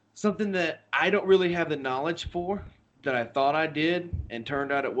something that I don't really have the knowledge for that I thought I did, and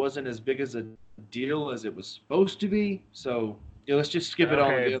turned out it wasn't as big as a deal as it was supposed to be. So yeah, let's just skip it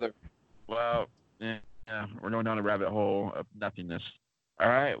all okay, together. well, yeah, we're going down a rabbit hole of nothingness. All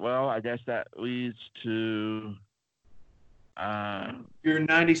right, well, I guess that leads to uh, Your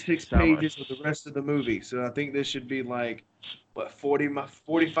 96 some pages of the rest of the movie. So I think this should be like what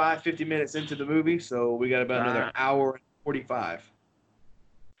 45, 50 minutes into the movie. So we got about another hour and 45.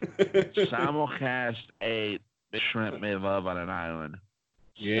 Simulcast 8, Big Shrimp made love on an island.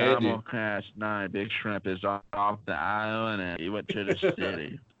 Yeah, dude. Simulcast 9, Big Shrimp is off the island and he went to the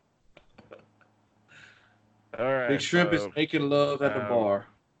city. All Big right, Shrimp is folks. making love at the bar.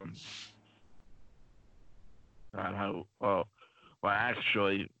 Well,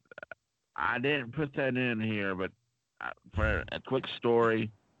 actually, I didn't put that in here, but for a quick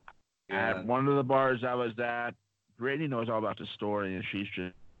story, Yeah. at one of the bars I was at, Brittany knows all about the story, and she's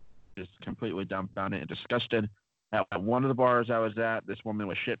just completely dumbfounded and disgusted. At one of the bars I was at, this woman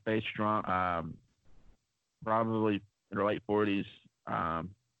was shit-faced drunk, probably in her late 40s,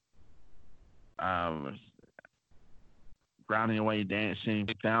 grounding away, dancing,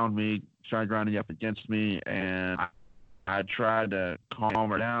 found me, started grounding up against me, and I tried to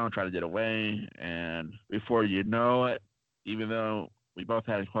calm her down, try to get away, and before you know it, even though we both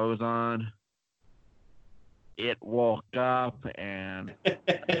had clothes on, it woke up and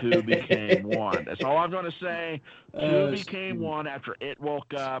two became one. That's all I'm going to say. Two became one after it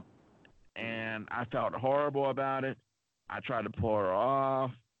woke up, and I felt horrible about it. I tried to pull her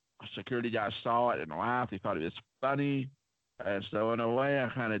off. A security guy saw it and laughed. He thought it was funny. And so in a way, I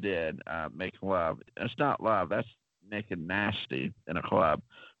kind of did make love. It's not love. That's making nasty in a club.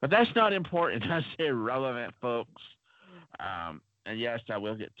 But that's not important. That's irrelevant, folks. And yes, I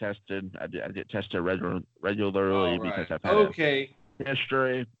will get tested. I get tested regularly because I've had a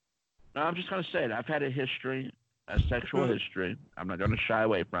history. No, I'm just going to say it. I've had a history, a sexual history. I'm not going to shy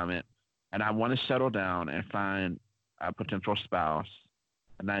away from it. And I want to settle down and find a potential spouse.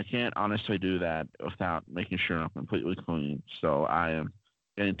 And I can't honestly do that without making sure I'm completely clean. So I am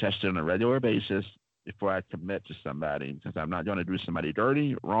getting tested on a regular basis before I commit to somebody because I'm not going to do somebody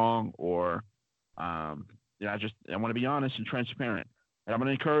dirty, wrong, or I want to be honest and transparent. And I'm going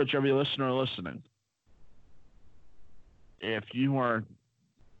to encourage every listener listening. If you are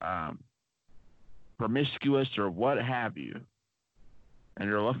promiscuous or what have you, and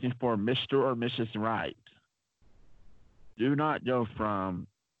you're looking for Mr. or Mrs. Right, do not go from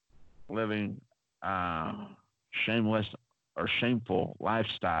living shameless or shameful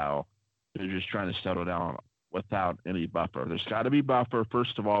lifestyle to just trying to settle down without any buffer. There's got to be buffer,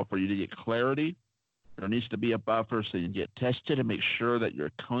 first of all, for you to get clarity. There needs to be a buffer so you can get tested and make sure that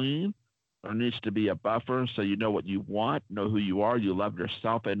you're clean. There needs to be a buffer so you know what you want, know who you are, you love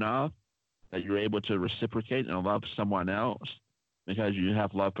yourself enough that you're able to reciprocate and love someone else because you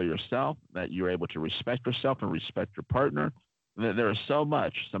have love for yourself, that you're able to respect yourself and respect your partner. There is so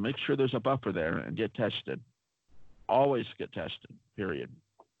much. So make sure there's a buffer there and get tested. Always get tested, period.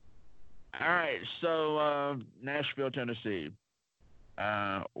 All right, so Nashville, Tennessee.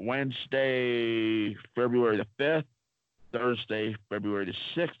 Wednesday, February the 5th, Thursday, February the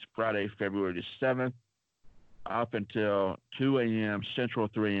 6th, Friday, February the 7th, up until 2 a.m. Central,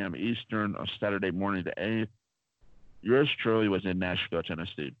 3 a.m. Eastern on Saturday morning the 8th. Yours truly was in Nashville,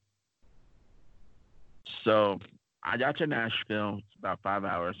 Tennessee. So I got to Nashville. It's about 5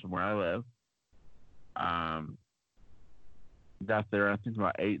 hours from where I live. Got there, I think,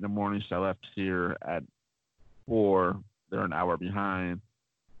 about 8 in the morning, so I left here at 4. They're an hour behind.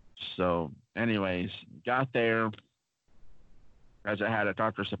 So, anyways, got there as I had a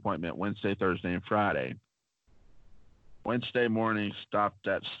doctor's appointment Wednesday, Thursday, and Friday. Wednesday morning, stopped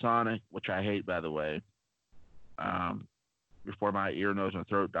at Sonic, which I hate, by the way. before my ear, nose, and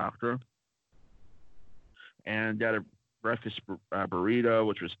throat doctor, and got a breakfast burrito,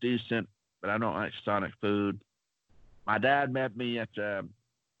 which was decent, but I don't like Sonic food. My dad met me at the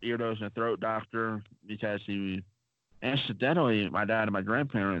ear, nose, and throat doctor because incidentally, my dad and my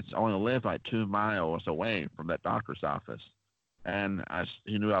grandparents only live like 2 miles away from that doctor's office. And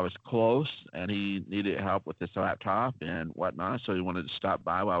he knew I was close and he needed help with his laptop and whatnot. So he wanted to stop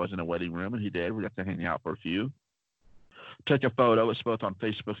by while I was in the waiting room, and he did. We got to hang out for a few. Took a photo. It's both on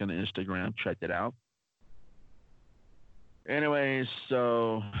Facebook and Instagram. Checked it out. Anyways,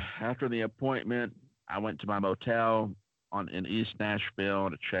 so after the appointment, I went to my motel in East Nashville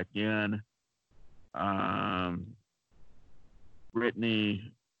to check in.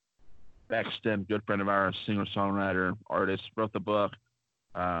 Brittany Bexton, good friend of ours, singer-songwriter, artist, wrote the book,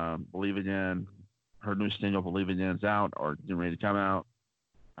 Believe Again. Her new single, Believe Again, is out or getting ready to come out.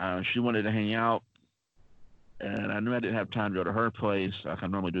 She wanted to hang out, and I knew I didn't have time to go to her place like I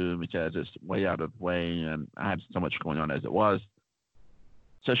normally do because it's way out of the way, and I had so much going on as it was.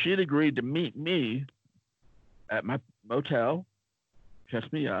 So she had agreed to meet me at my motel,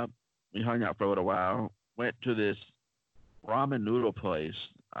 picked me up. We hung out for a little while, went to this ramen noodle place,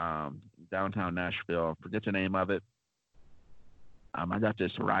 downtown Nashville. Forget the name of it. I got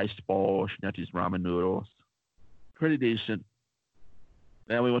this rice bowl. She got these ramen noodles. Pretty decent.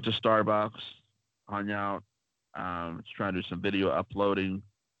 Then we went to Starbucks, hung out, trying to do some video uploading,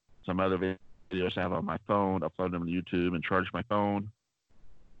 some other videos I have on my phone, upload them to YouTube and charge my phone.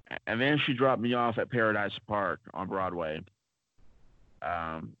 And then she dropped me off at Paradise Park on Broadway.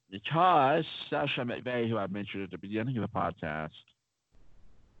 Because Sasha McVeigh, who I mentioned at the beginning of the podcast,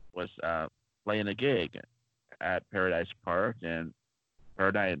 was playing a gig at Paradise Park, and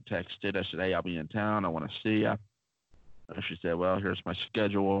Paradise texted. I said, "Hey, I'll be in town. I want to see you." And she said, "Well, here's my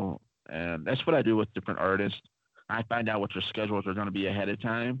schedule," and that's what I do with different artists. I find out what their schedules are going to be ahead of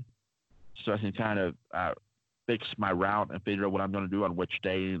time, so I can kind of fix my route and figure out what I'm going to do on which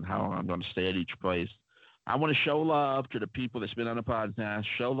day and how I'm going to stay at each place. I want to show love to the people that's been on the podcast,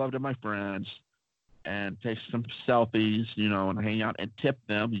 show love to my friends, and take some selfies, and hang out and tip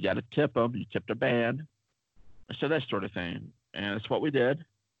them. You got to tip them. You tip the band. So that sort of thing. And that's what we did.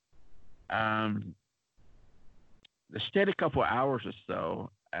 They stayed a couple hours or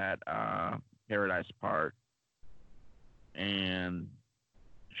so at Paradise Park, and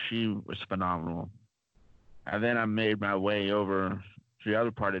she was phenomenal. And then I made my way over to the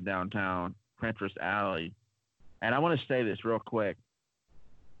other part of downtown, Printer's Alley. And I want to say this real quick.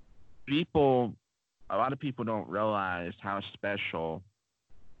 A lot of people don't realize how special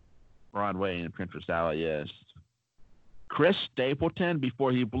Broadway and Printer's Alley is. Chris Stapleton,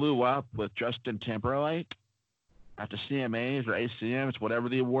 before he blew up with Justin Timberlake at the CMAs or ACMs, whatever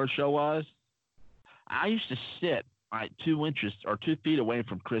the award show was, I used to sit like 2 inches or 2 feet away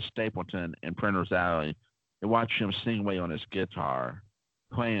from Chris Stapleton in Printer's Alley and watch him sing away on his guitar,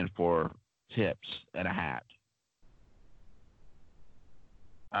 playing for tips and a hat.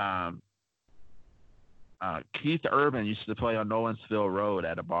 Keith Urban used to play on Nolensville Road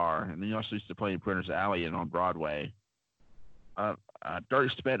at a bar, and then he also used to play in Printer's Alley and on Broadway.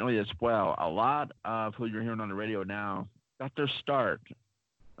 Dirk Bentley as well. A lot of who you're hearing on the radio now got their start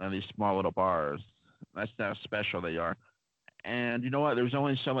in these small little bars. That's how special they are. And you know what? There's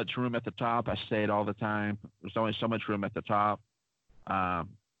only so much room at the top. I say it all the time. There's only so much room at the top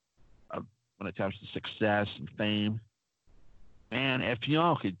when it comes to success and fame. Man, if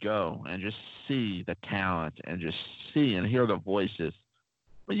y'all could go and just see the talent and just see and hear the voices,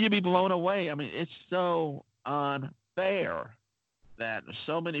 but you'd be blown away. I mean, it's so unfair that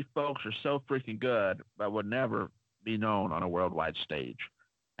so many folks are so freaking good but would never be known on a worldwide stage.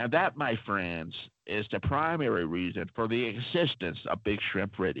 And that, my friends, is the primary reason for the existence of Big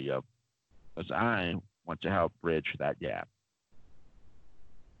Shrimp Radio, because I want to help bridge that gap.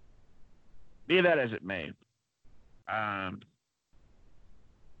 Be that as it may,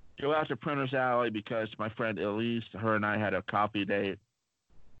 go out to Printer's Alley because my friend Elise, her and I had a coffee date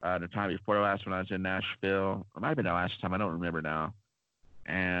the time before the last when I was in Nashville. It might have been the last time. I don't remember now.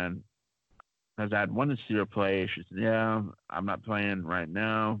 And because I'd wanted to see her play, she said, "Yeah, I'm not playing right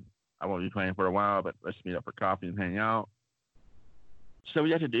now. I won't be playing for a while, but let's meet up for coffee and hang out." So we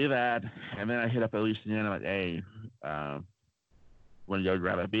got to do that. And then I hit up Elise again. I'm like, "Hey, want to go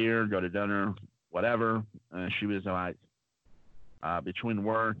grab a beer, go to dinner, whatever?" And she was like, between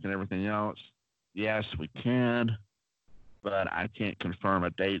work and everything else, "Yes, we can, but I can't confirm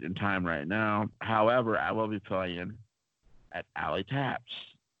a date and time right now. However, I will be playing at Alley Taps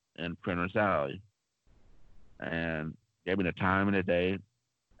in Printer's Alley." And gave me the time and the date.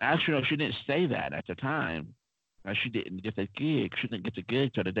 Actually, no, she didn't say that at the time. And she didn't get the gig. She didn't get the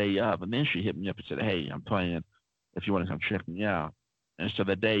gig till the day of. And then she hit me up and said, hey, I'm playing if you want to come check me out. And so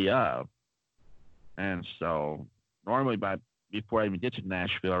the day of. And so normally before I even get to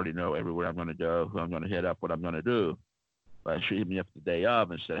Nashville, I already know everywhere I'm going to go, who I'm going to hit up, what I'm going to do. But she hit me up the day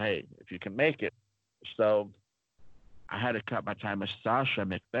of and said, hey, if you can make it. So I had to cut my time with Sasha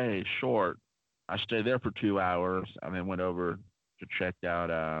McVay short. I stayed there for 2 hours and then went over to check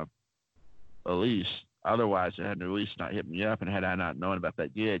out Elise. Otherwise, I had Elise not hit me up, and had I not known about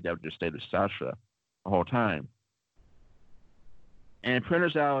that gig, I would just stayed with Sasha the whole time. And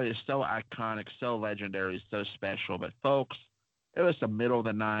Printer's Alley is so iconic, so legendary, so special. But folks, it was the middle of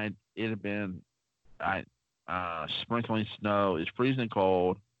the night. It had been sprinkling snow. It's freezing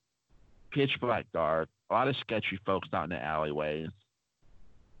cold, pitch black dark. A lot of sketchy folks out in the alleyways.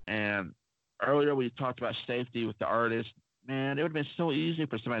 And earlier we talked about safety with the artist. Man, it would have been so easy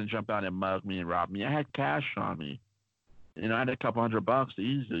for somebody to jump out and mug me and rob me. I had cash on me. I had a couple $100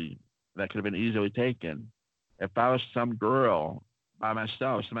 easy that could have been easily taken. If I was some girl by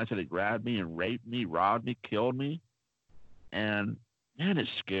myself, somebody could have grabbed me and raped me, robbed me, killed me. And man,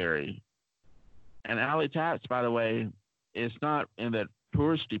 it's scary. And Alley Tats, by the way, is not in the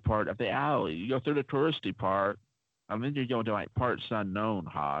touristy part of the alley. You go through the touristy part, and then you go into like parts unknown,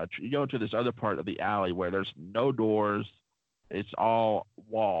 Hodge. You go to this other part of the alley where there's no doors. It's all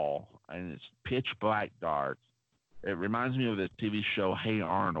wall, and it's pitch black dark. It reminds me of the TV show Hey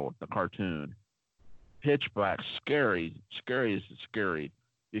Arnold, the cartoon. Pitch black, scary as scary.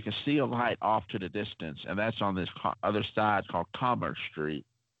 You can see a light off to the distance, and that's on this other side called Commerce Street.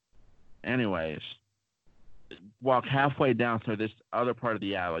 Anyways, walk halfway down through this other part of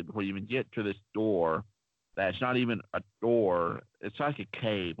the alley before you even get to this door. That's not even a door. It's like a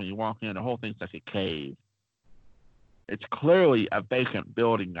cave. When you walk in, the whole thing's like a cave. It's clearly a vacant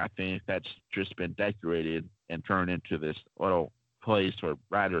building, I think, that's just been decorated and turned into this little place where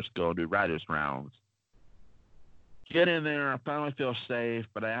riders go do riders rounds. Get in there. I finally feel safe,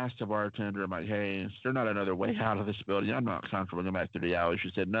 but I asked the bartender, I'm like, hey, is there not another way out of this building? I'm not comfortable going back through the alley.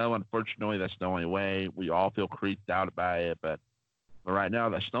 She said, no, unfortunately, that's the only way. We all feel creeped out by it, but right now,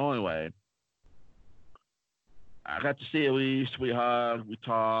 that's the only way. I got to see Elise. We hugged. We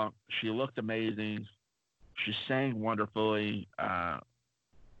talked. She looked amazing. She sang wonderfully. God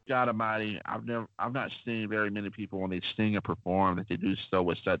Almighty, I've not seen very many people when they sing and perform that they do so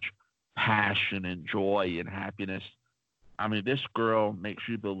with such passion and joy and happiness. I mean, this girl makes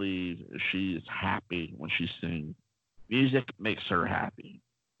you believe she is happy when she sings. Music makes her happy.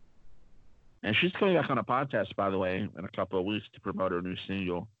 And she's coming back on a podcast, by the way, in a couple of weeks to promote her new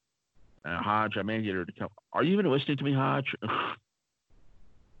single. Hodge, I may get her to come. Are you even listening to me, Hodge?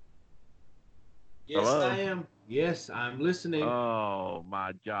 Yes, Hello? I am. Yes, I'm listening. Oh,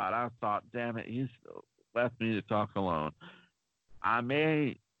 my God. I thought, damn it, he's left me to talk alone. I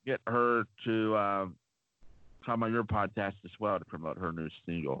may get her to come on your podcast as well to promote her new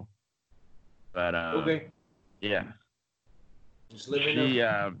single. But, Okay. yeah. Just let me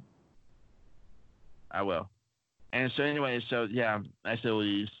know. I will. And so anyway, yeah, I see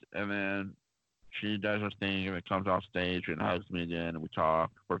Elise, and then she does her thing, and then comes off stage and hugs me again, and we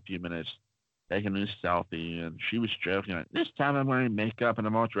talk for a few minutes, take a new selfie, and she was joking, like, this time I'm wearing makeup and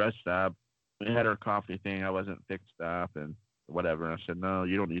I'm all dressed up. We had our coffee thing, I wasn't fixed up, and whatever. And I said, no,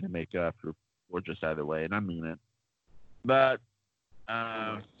 you don't need to make up. We're just either way, and I mean it. But, oh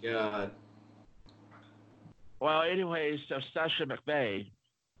my God. Well, anyway, so Sasha McVay,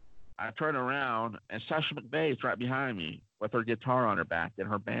 I turn around, and Sasha McVay is right behind me with her guitar on her back and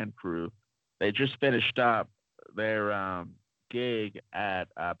her band crew. They just finished up their gig at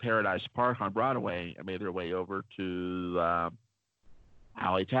Paradise Park on Broadway and made their way over to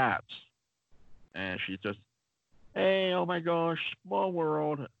Alley Taps. And she's just, hey, oh my gosh, small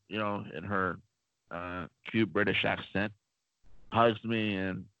world, in her cute British accent, hugs me,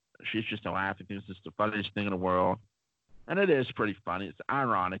 and she's just laughing. Thinks it's the funniest thing in the world. And it is pretty funny. It's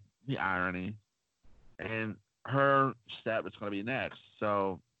ironic, the irony. And her set was going to be next.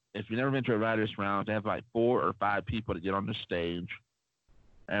 So if you've never been to a writer's round, they have like 4 or 5 people to get on the stage.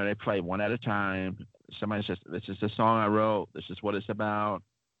 And they play one at a time. Somebody says, this is the song I wrote. This is what it's about.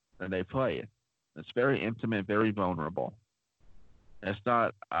 And they play it. It's very intimate, very vulnerable. It's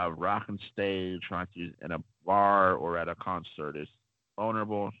not a rocking stage like in a bar or at a concert. It's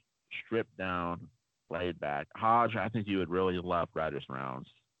vulnerable, stripped down, laid back. Hodge, I think you would really love Writers Rounds.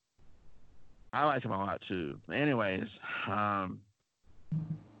 I like him a lot too. Anyways, I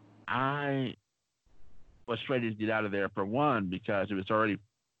was ready to get out of there for one because it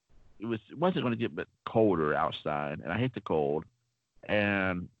wasn't going to get but colder outside, and I hate the cold.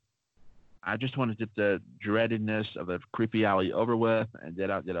 And I just want to get the dreadedness of the creepy alley over with and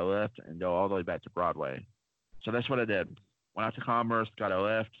get out, get a lift, and go all the way back to Broadway. So that's what I did. Went out to Commerce, got a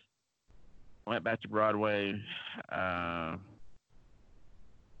lift, went back to Broadway.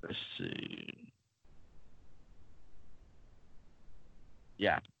 Let's see.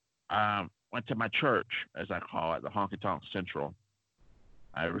 Yeah. Went to my church, as I call it, the Honky Tonk Central.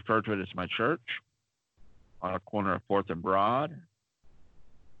 I refer to it as my church on a corner of 4th and Broad.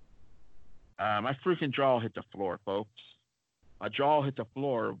 My freaking jaw hit the floor, folks. My jaw hit the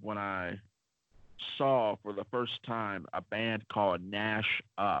floor when I saw for the first time a band called Nash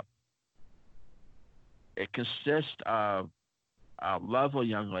Up. It consists of a lovely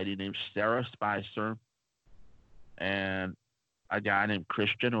young lady named Sarah Spicer and a guy named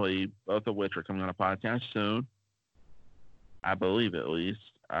Christian Lee, both of which are coming on a podcast soon. I believe, at least.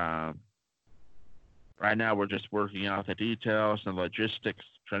 Right now, we're just working out the details and logistics,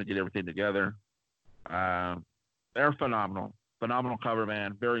 trying to get everything together. They're phenomenal. Phenomenal cover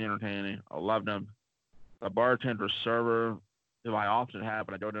band, very entertaining. I loved them. The bartender server, who I often have,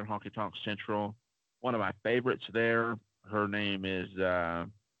 but I go to Honky Tonk Central. One of my favorites there. Her name is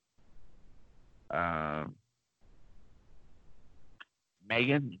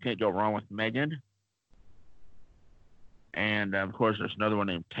Megan. You can't go wrong with Megan. And of course, there's another one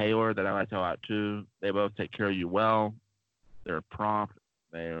named Taylor that I like a lot too. They both take care of you well. They're prompt.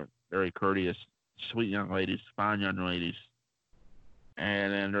 They're very courteous, sweet young ladies, fine young ladies.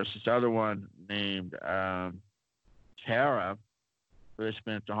 And then there's this other one named Tara, who has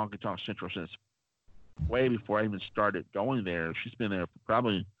been at the Honky Tonk Central since way before I even started going there. She's been there for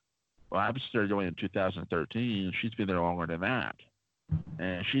probably, well, I started going in 2013. She's been there longer than that.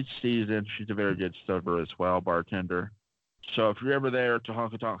 And she's seasoned. She's a very good server as well, bartender. So if you're ever there to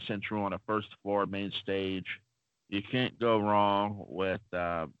Honky Tonk Central on a first floor main stage, you can't go wrong with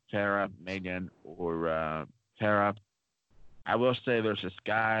Tara, Megan, or Tara. I will say there's this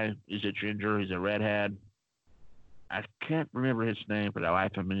guy. He's a ginger. He's a redhead. I can't remember his name, but I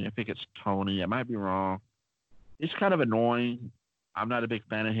like him. I think it's Tony. I might be wrong. He's kind of annoying. I'm not a big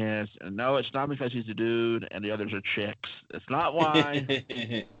fan of his. And no, it's not because he's a dude and the others are chicks. It's not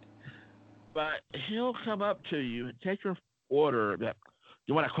why. But he'll come up to you and take your order.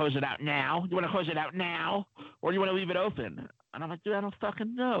 You want to close it out now? You want to close it out now? Or do you want to leave it open? And I'm like, dude, I don't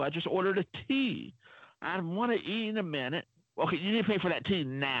fucking know. I just ordered a tea. I want to eat in a minute. Okay, you need to pay for that tea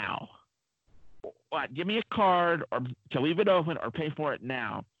now. What? Give me a card or to leave it open or pay for it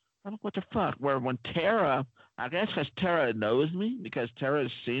now. I'm like, what the fuck? Where when Tara, I guess because Tara knows me, because Tara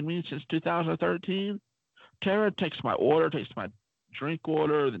has seen me since 2013, Tara takes my order, takes my drink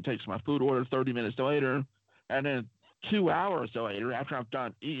order, then takes my food order 30 minutes later, and then 2 hours later, after I'm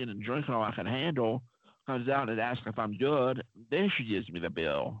done eating and drinking all I can handle, comes out and asks if I'm good. Then she gives me the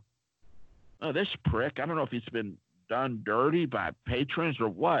bill. Oh, this prick, I don't know if he's been done dirty by patrons or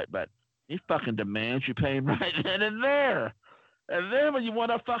what, but he fucking demands you pay him right then and there. And then when you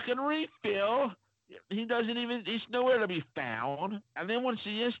want a fucking refill, he doesn't even, he's nowhere to be found. And then once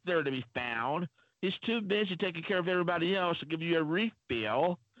he is there to be found, he's too busy taking care of everybody else to give you a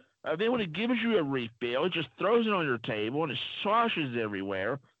refill. Then when he gives you a refill, he just throws it on your table and it sloshes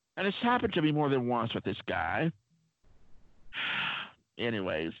everywhere. And it's happened to me more than once with this guy.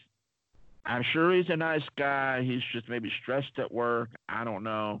 Anyways, I'm sure he's a nice guy. He's just maybe stressed at work. I don't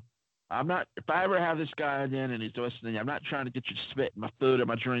know. I'm not, if I ever have this guy again and he's listening, I'm not trying to get you to spit in my food or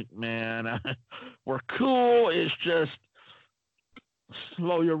my drink, man. We're cool. It's just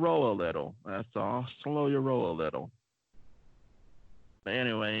slow your roll a little. That's all. Slow your roll a little. But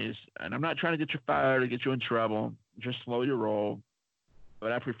anyways, and I'm not trying to get you fired or get you in trouble. Just slow your roll.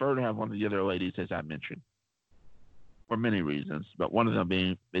 But I prefer to have one of the other ladies, as I mentioned, for many reasons. But one of them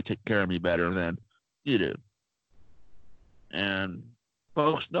being they take care of me better than you do. And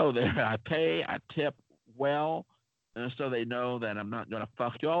folks know that I pay, I tip well, and so they know that I'm not going to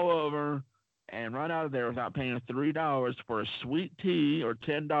fuck you all over and run out of there without paying $3 for a sweet tea or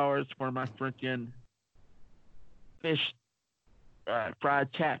 $10 for my freaking fish,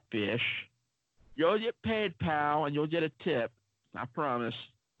 fried catfish. You'll get paid, pal, and you'll get a tip. I promise.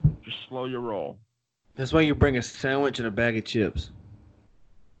 Just slow your roll. That's why you bring a sandwich and a bag of chips.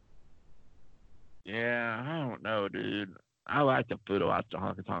 Yeah, I don't know, dude. I like the food a lot at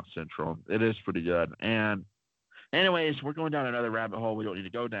Honky Tonk Central. It is pretty good. And anyways, we're going down another rabbit hole we don't need to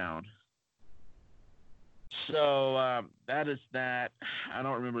go down. So that is that. I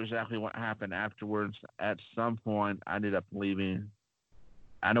don't remember exactly what happened afterwards. At some point, I ended up leaving.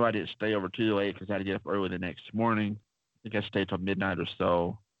 I know I didn't stay over too late because I had to get up early the next morning. I think I stayed till midnight or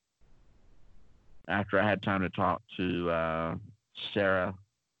so after I had time to talk to Sarah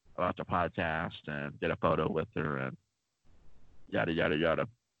about the podcast and get a photo with her and yada, yada, yada.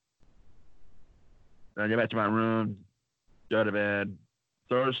 Then I get back to my room, go to bed.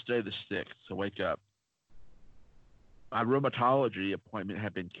 Thursday the 6th, so wake up. My rheumatology appointment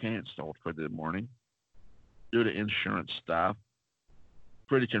had been canceled for the morning due to insurance stuff.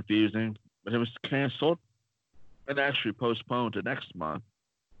 Pretty confusing, but it was canceled and actually postponed to next month.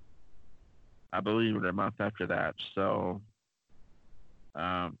 I believe in a month after that. So,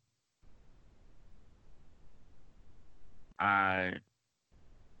 why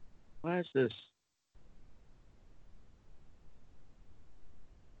is this?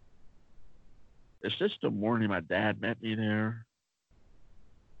 Is this the morning my dad met me there?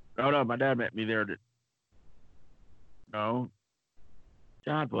 No, my dad met me there. No.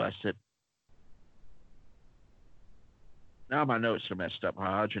 God bless it. Now my notes are messed up,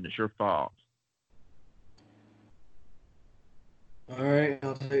 Hodge, and it's your fault. All right,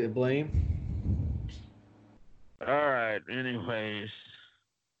 I'll take the blame. All right. Anyways,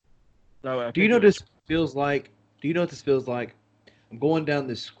 so Do you know this feels like? Do you know what this feels like? I'm going down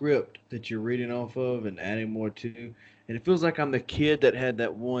the script that you're reading off of and adding more to, and it feels like I'm the kid that had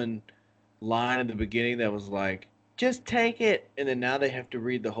that one line in the beginning that was like, "Just take it," and then now they have to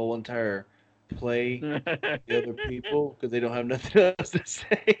read the whole entire play to the other people because they don't have nothing else to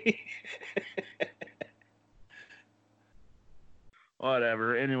say.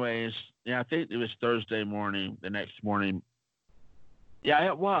 Whatever. Anyways, yeah, I think it was Thursday morning. The next morning. Yeah,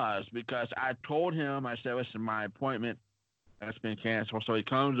 it was because I told him. I said, "Listen, my appointment that's been canceled." So he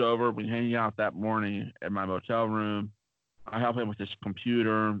comes over. We hang out that morning at my motel room. I help him with his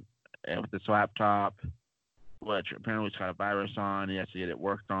computer and with his laptop, which apparently it's got a virus on. He has to get it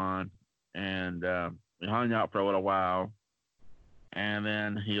worked on. And we hung out for a little while. And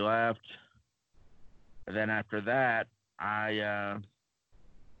then he left. And then after that, I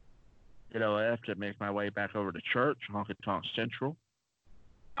left to make my way back over to church, Honky Tonk Central.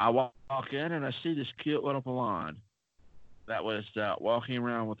 I walk in and I see this cute little blonde that was walking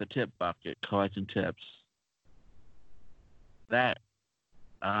around with a tip bucket collecting tips. That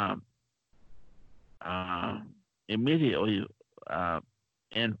immediately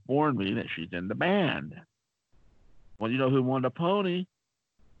informed me that she's in the band. Well, you know who won the pony?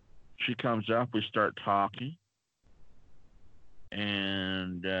 She comes up, we start talking,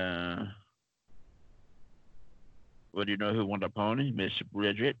 and well, do you know who won the pony? Miss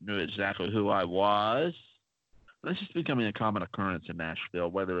Bridget knew exactly who I was. This is becoming a common occurrence in Nashville,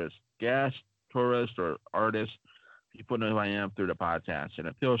 whether it's guests, tourists, or artists. People know who I am through the podcast, and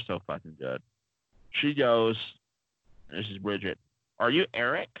it feels so fucking good. She goes, this is Bridget, "Are you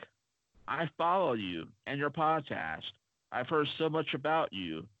Eric? I follow you and your podcast. I've heard so much about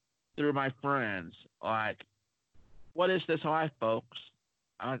you through my friends. Like, what is this life, folks?"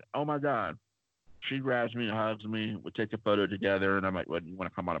 Oh my God. She grabs me and hugs me. We take a photo together, and I'm like, "What, you want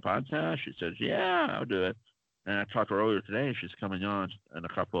to come on a podcast?" She says, "Yeah, I'll do it." And I talked to her earlier today. She's coming on in a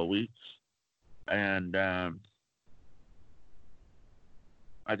couple of weeks. And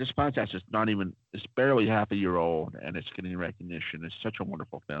this podcast is it's barely half a year old, and it's getting recognition. It's such a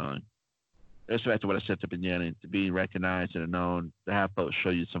wonderful feeling. It's back to what I said at the beginning, to be recognized and known, to have folks show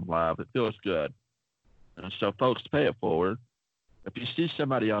you some love. It feels good. And so, folks, pay it forward. If you see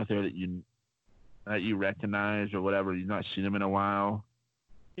somebody out there that you recognize or whatever, you've not seen them in a while,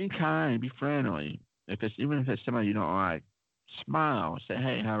 be kind, be friendly. Even if it's somebody you don't like, smile, say,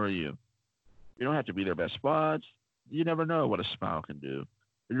 "Hey, how are you?" You don't have to be their best buds. You never know what a smile can do.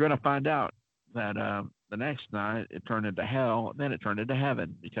 You're going to find out that the next night it turned into hell, then it turned into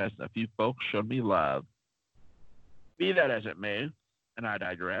heaven because a few folks showed me love. Be that as it may, and I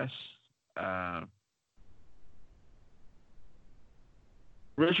digress.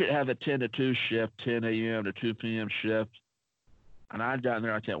 Richard had the 10 to 2 shift, 10 a.m. to 2 p.m. shift, and I'd gotten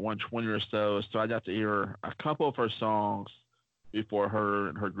there like at 1:20 or so I got to hear a couple of her songs before her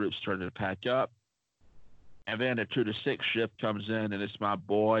and her group started to pack up. And then the 2 to 6 shift comes in, and it's my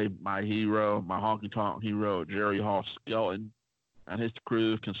boy, my hero, my honky tonk hero, Jerry Hall Skelton, and his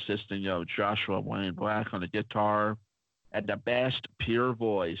crew consisting of Joshua Wayne Black on the guitar, and the best pure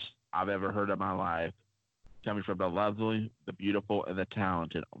voice I've ever heard in my life, coming from the lovely, the beautiful, and the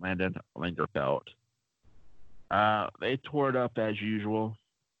talented Landon Lingerfeld. They tore it up as usual.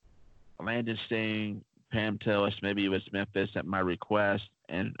 Landon sang, Pam tell us maybe it was Memphis at my request,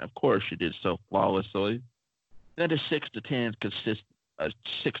 and of course she did so flawlessly. Then a 6 to 10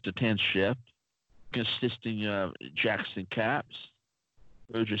 shift consisting of Jackson Caps,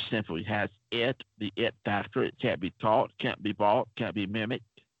 who just simply has the it factor. It can't be taught, can't be bought, can't be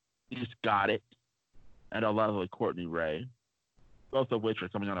mimicked. He's got it. And a lovely Courtney Ray. both of which are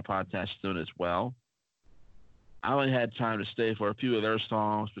coming on a podcast soon as well. I only had time to stay for a few of their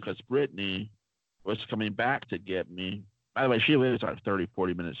songs because Brittany was coming back to get me. By the way, she lives like 30,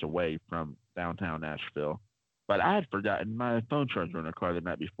 40 minutes away from downtown Nashville. But I had forgotten my phone charger in the car the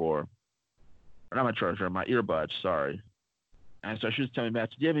night before. Or not my charger, my earbuds, sorry. And so she was coming back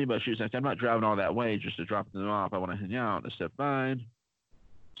to get me, but she was like, I'm not driving all that way just to drop them off. I want to hang out. I said, fine.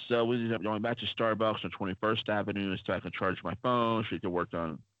 So we ended up going back to Starbucks on 21st Avenue so I could charge my phone. She could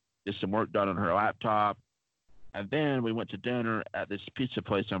get some work done on her laptop. And then we went to dinner at this pizza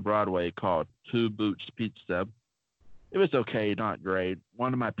place on Broadway called Two Boots Pizza. It was okay, not great.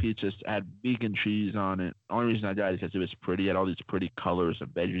 One of my pizzas had vegan cheese on it. The only reason I got it is because it was pretty. It had all these pretty colors of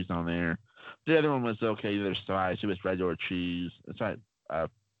veggies on there. The other one was okay, either size. It was regular cheese. It's like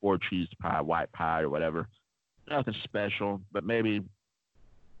 4 cheese pie, white pie, or whatever. Nothing special, but maybe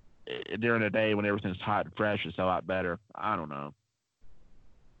during the day when everything's hot and fresh, it's a lot better. I don't know.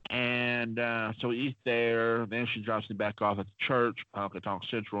 And so we eat there. Then she drops me back off at the church, Ponkatonk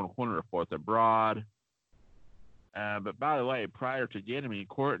Central, on the corner of 4th and Broad. But by the way, prior to getting me,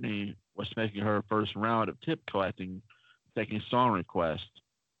 Courtney was making her first round of tip collecting, taking song requests.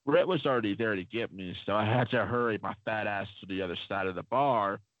 Brett was already there to get me, so I had to hurry my fat ass to the other side of the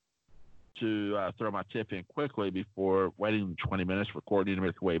bar to throw my tip in quickly before waiting 20 minutes for Courtney to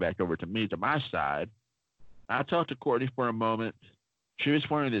make her way back over to me, to my side. I talked to Courtney for a moment. She was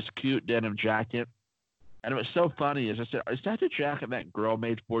wearing this cute denim jacket. And it was so funny is I said, is that the jacket that girl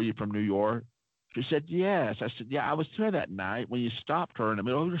made for you from New York? She said, yes. I said, yeah, I was there that night when you stopped her in the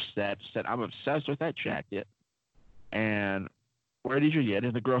middle of your set, said, I'm obsessed with that jacket. And where did you get it?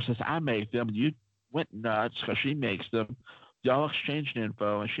 And the girl says, I make them. You went nuts because she makes them. Y'all exchanged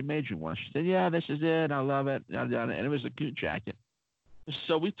info, and she made you one. She said, yeah, this is it. I love it. And it was a cute jacket.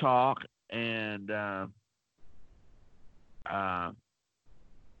 So we talk, and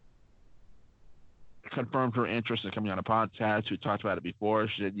confirmed her interest in coming on a podcast. We talked about it before.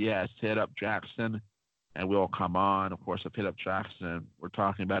 She said, yes, hit up Jackson, and we'll come on. Of course, I've hit up Jackson. We're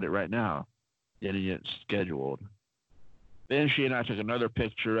talking about it right now, getting it scheduled. Then she and I took another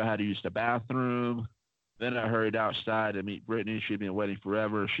picture. I had to use the bathroom. Then I hurried outside to meet Brittany. She'd been waiting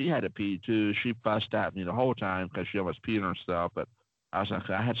forever. She had to pee, too. She fussed at me the whole time because she almost peed on herself. But I was like,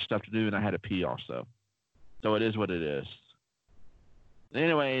 I had stuff to do, and I had to pee also. So it is what it is.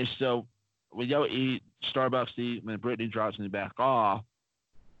 Anyway, so we go eat, Starbucks eat, and then Brittany drops me back off.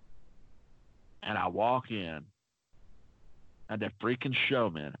 And I walk in. And the freaking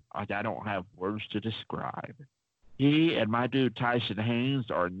showman, I don't have words to describe. He and my dude Tyson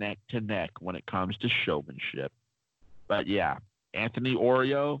Haynes are neck to neck when it comes to showmanship. But yeah, Anthony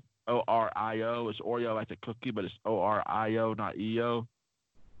Oreo, O-R-I-O, is Oreo like the cookie, but it's O-R-I-O, not E-O.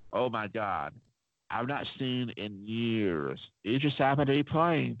 Oh my God. I've not seen in years. He just happened to be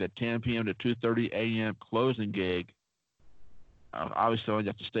playing the 10 p.m. to 2:30 a.m. closing gig. Obviously, I only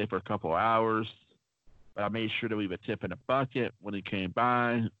got to stay for a couple hours, but I made sure to leave a tip in a bucket when he came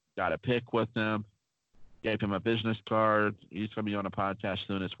by. Got a pic with him. Gave him a business card. He's going to be on a podcast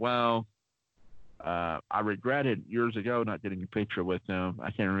soon as well. I regretted years ago not getting a picture with him. I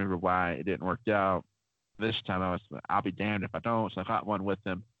can't remember why it didn't work out. This time I'll be damned if I don't. So I got one with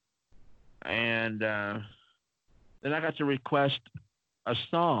him. And then I got to request a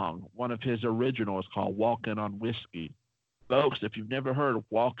song, one of his originals called Walkin' on Whiskey. Folks, if you've never heard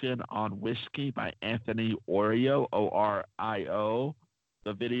Walkin' on Whiskey by Anthony Oreo, O-R-I-O,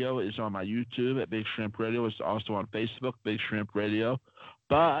 the video is on my YouTube at Big Shrimp Radio. It's also on Facebook, Big Shrimp Radio.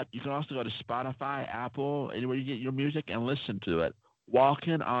 But you can also go to Spotify, Apple, anywhere you get your music, and listen to it.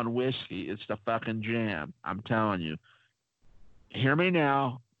 Walkin' on Whiskey. It's the fucking jam. I'm telling you. Hear me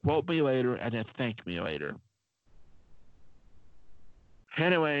now, quote me later, and then thank me later.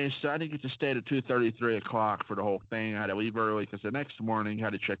 Anyway, so I didn't get to stay to 2:30, 3 o'clock for the whole thing. I had to leave early because the next morning I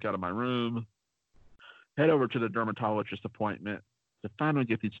had to check out of my room, head over to the dermatologist appointment to finally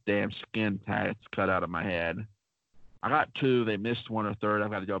get these damn skin tags cut out of my head. I got 2. They missed 1 or third.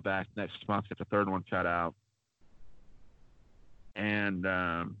 I've got to go back next month, get the third one cut out. And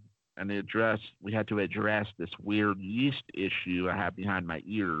we had to address this weird yeast issue I have behind my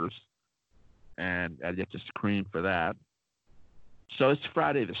ears. And I get to scream for that. So it's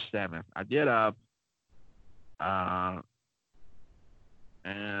Friday the 7th. I get up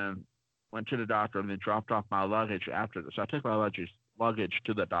and went to the doctor and then dropped off my luggage after this. So I took my luggage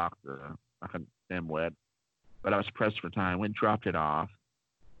to the doctor. Like a dimwit. But I was pressed for time. Went and dropped it off.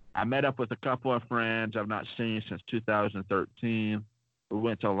 I met up with a couple of friends I've not seen since 2013. We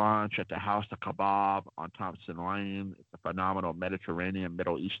went to lunch at the House of Kebab on Thompson Lane. It's a phenomenal Mediterranean,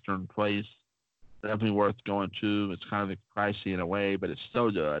 Middle Eastern place. Definitely worth going to. It's kind of pricey in a way, but it's so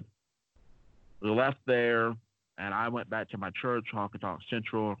good. We left there, and I went back to my church, Honky Tonk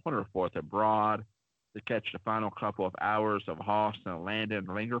Central, 104th and Broad, to catch the final couple of hours of Hoss and Landon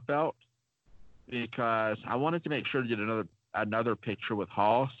Lingerfeld because I wanted to make sure to get another picture with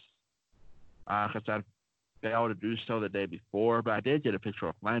Hoss because I failed to do so the day before, but I did get a picture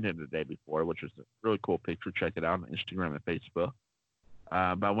of Landon the day before, which was a really cool picture. Check it out on Instagram and Facebook.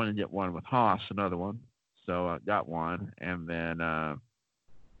 But I wanted to get one with Hoss, another one. So I got one, and then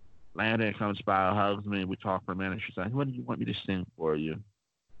Landon comes by, hugs me, we talk for a minute. She's like, "What do you want me to sing for you?"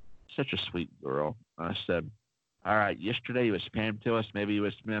 Such a sweet girl. I said, "All right, yesterday you was Pam Tillis, maybe you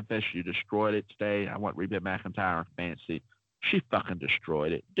was Memphis. You destroyed it today. I want Reba McEntire Fancy." She fucking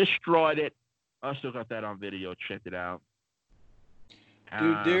destroyed it. Destroyed it. I still got that on video. Check it out.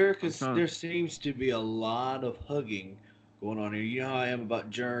 Dude, there seems to be a lot of hugging going on here. You know how I am about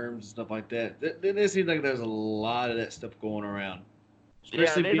germs and stuff like that. There seems like there's a lot of that stuff going around. Yeah,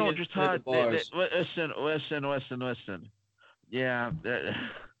 Especially they being don't just at the hug. bars. Listen. Yeah,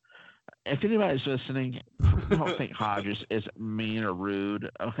 if anybody's listening, don't think Hodges is mean or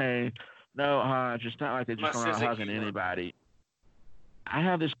rude. Okay, no, Hodge. It's not like they just My go around sense of hugging humor. anybody. I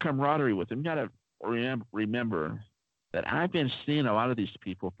have this camaraderie with them. You gotta remember that I've been seeing a lot of these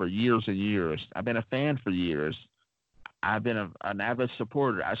people for years and years. I've been a fan for years. I've been an avid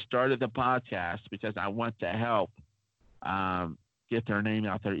supporter. I started the podcast because I want to help get their name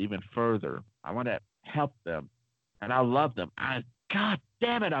out there even further. I want to help them, and I love them. God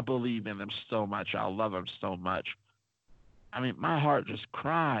damn it, I believe in them so much. I love them so much. I mean, my heart just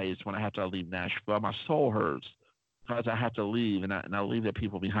cries when I have to leave Nashville. My soul hurts because I have to leave, and I leave the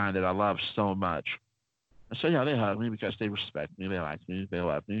people behind that I love so much. And so, yeah, they hug me because they respect me. They like me. They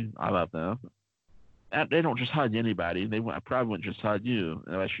love me. I love them. And they don't just hug anybody. They probably wouldn't just hug you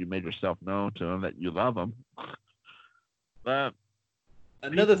unless you made yourself known to them that you love them. But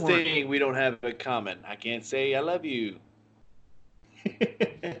Another thing we don't have in common. I can't say I love you.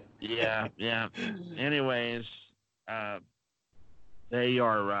 yeah. Anyways, they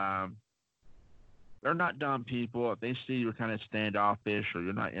are they're not dumb people. If they see you're kind of standoffish or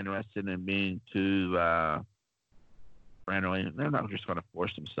you're not interested in being too friendly, they're not just going to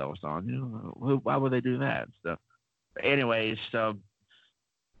force themselves on you. Why would they do that? So, anyways, so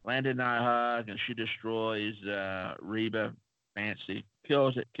Landon and I hug, and she destroys Reba Fancy,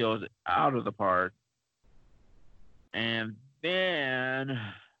 kills it out of the park, and then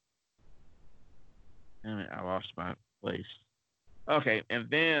I lost my place. Okay, and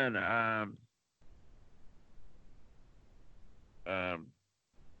then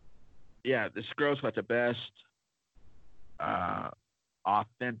yeah, this girl's got the best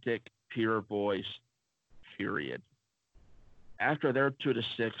authentic, pure voice, period. After their 2 to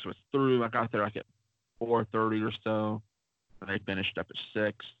 6 was through, I got there like at 4:30 or so. And they finished up at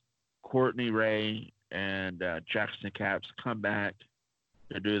 6. Courtney Ray and Jackson Caps come back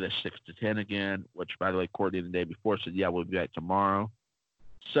to do the 6 to 10 again, which, by the way, Courtney the day before said, "Yeah, we'll be back tomorrow."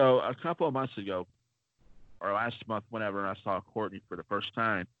 So a couple of months ago, or last month, whenever I saw Courtney for the first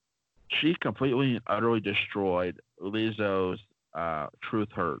time, she completely and utterly destroyed Lizzo's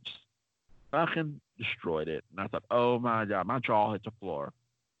Truth Hurts. Fucking destroyed it. And I thought, oh my God, my jaw hit the floor.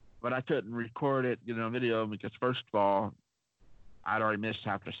 But I couldn't record it, video because, first of all, I'd already missed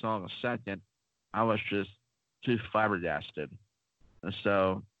half the song. Second, I was just too flabbergasted. And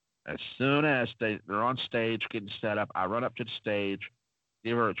so as soon as they're on stage getting set up, I run up to the stage,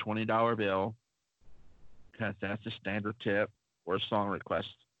 give her a $20 bill, because that's the standard tip for a song request.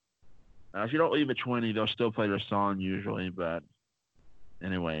 Now, if you don't leave at 20, they'll still play their song usually. But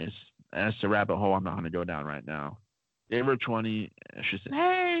anyways, that's the rabbit hole I'm not going to go down right now. Gave her 20. And she said,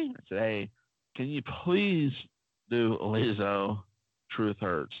 "Hey." I said, "Hey, can you please do Lizzo Truth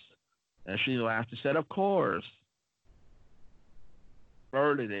Hurts?" And she laughed and said, "Of course."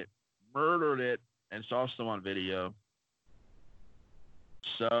 Murdered it. And it's also on video.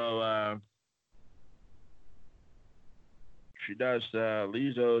 So she does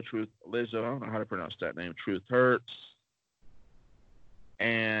Lizzo, I don't know how to pronounce that name, Truth Hurts.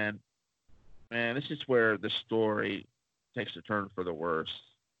 And, man, this is where the story takes a turn for the worse.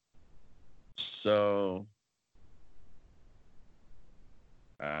 So,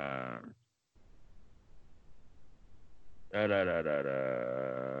 All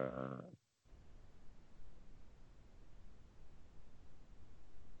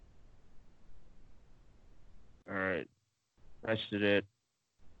right. Tested it.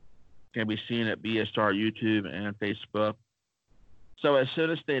 Can be seen at BSR YouTube and Facebook. So as soon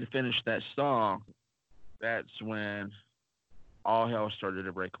as they had finished that song, that's when all hell started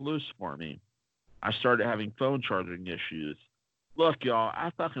to break loose for me. I started having phone charging issues. Look, y'all,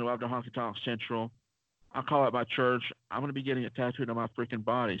 I fucking love the Honky Tonk Central. I call it my church. I'm going to be getting it tattooed on my freaking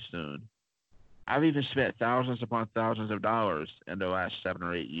body soon. I've even spent thousands upon thousands of dollars in the last 7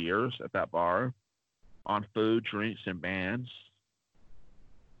 or 8 years at that bar on food, drinks, and bands.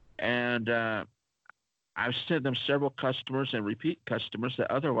 And I've sent them several customers and repeat customers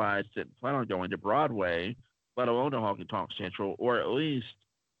that otherwise didn't plan on going to Broadway, let alone to Honky Tonk Central, or at least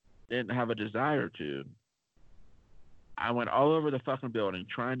didn't have a desire to. I went all over the fucking building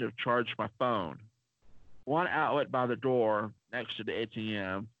trying to charge my phone. One outlet by the door next to the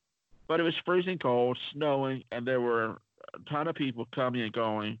ATM, but it was freezing cold, snowing, and there were a ton of people coming and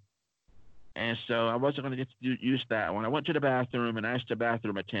going. And so I wasn't going to get to use that one. I went to the bathroom and asked the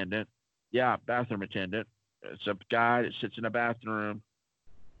bathroom attendant. Yeah, bathroom attendant. It's a guy that sits in the bathroom,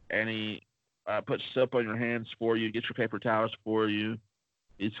 and he puts soap on your hands for you, gets your paper towels for you.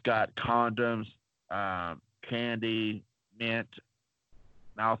 He's got condoms, candy, mint,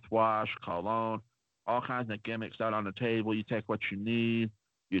 mouthwash, cologne, all kinds of gimmicks out on the table. You take what you need.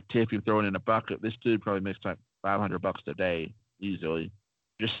 You tip, you throw it in a bucket. This dude probably makes like $500 a day easily.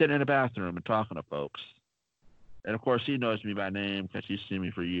 Just sitting in the bathroom and talking to folks. And of course, he knows me by name because he's seen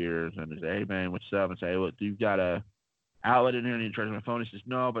me for years. And he says, "Hey man, what's up?" And say, "Hey, look, do you got a outlet in here and you charge my phone?" He says,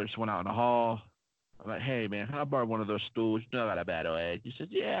 "No, but I just went out in the hall." I'm like, "Hey man, can I borrow one of those stools? You know I got a bad leg." He says,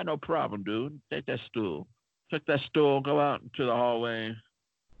 "Yeah, no problem, dude. Take that stool." Took that stool, go out into the hallway.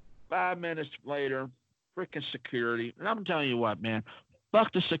 5 minutes later, freaking security. And I'm telling you what, man,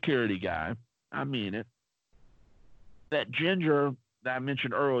 fuck the security guy. I mean it. That ginger that I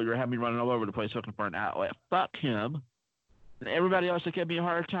mentioned earlier had me running all over the place looking for an outlet. Fuck him. And everybody else that gave me a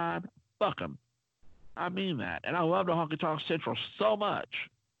hard time, fuck him. I mean that. And I love the Honky Tonk Central so much.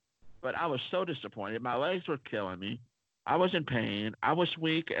 But I was so disappointed. My legs were killing me. I was in pain. I was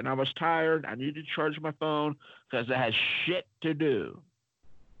weak and I was tired. I needed to charge my phone because I had shit to do.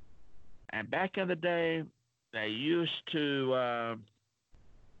 And back in the day, they used to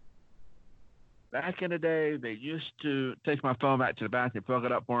take my phone back to the bathroom, plug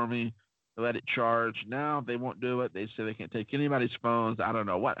it up for me, let it charge. Now they won't do it. They say they can't take anybody's phones. I don't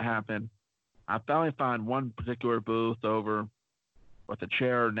know what happened. I finally found one particular booth over with a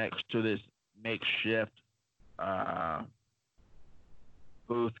chair next to this makeshift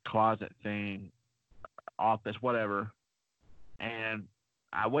booth closet thing, office, whatever. And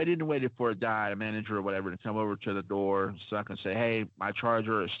I waited for a guy, a manager or whatever, to come over to the door so I can say, "Hey, my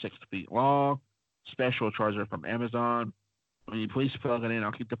charger is 6 feet long, special charger from Amazon. Will you please plug it in?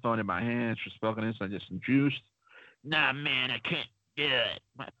 I'll keep the phone in my hands. Just plug it in so I get some juice." "Nah, man, I can't do it."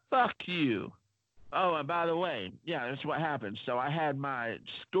 Like, fuck you. Oh, and by the way, yeah, that's what happened. So I had my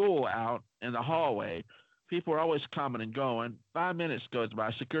stool out in the hallway. People are always coming and going. 5 minutes goes by.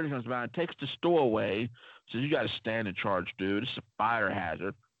 Security comes by and takes the stool away. Says, "You got to stand in charge, dude. It's a fire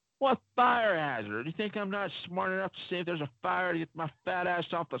hazard." What fire hazard? You think I'm not smart enough to see if there's a fire to get my fat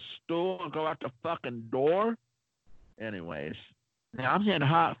ass off the stool and go out the fucking door? Anyways, now I'm getting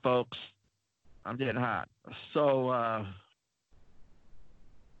hot, folks. I'm getting hot. So,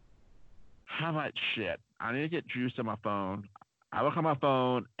 how much shit? I need to get juice on my phone. I look on my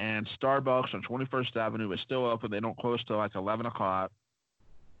phone, and Starbucks on 21st Avenue is still open. They don't close till like 11 o'clock.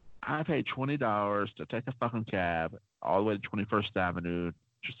 I paid $20 to take a fucking cab all the way to 21st Avenue,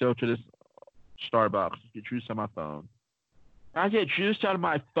 just go to this Starbucks, get juice on my phone. I get juice out of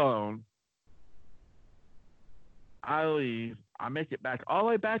my phone. I leave. I make it back all the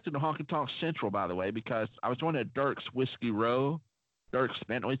way back to the Honky Tonk Central, by the way, because I was going to Dirk's Whiskey Row, Dirk's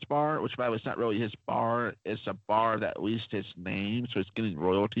Bentley's bar, which by the way, it's not really his bar. It's a bar that leased his name, so it's getting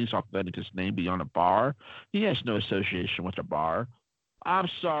royalties off letting his name be on a bar. He has no association with the bar. I'm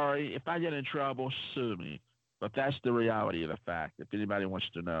sorry. If I get in trouble, sue me. But that's the reality of the fact, if anybody wants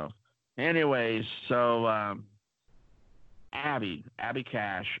to know. Anyways, so Abby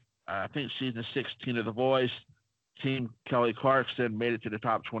Cash, I think season 16 of The Voice, Team Kelly Clarkson made it to the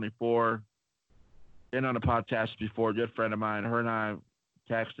top 24. Been on a podcast before, good friend of mine. Her and I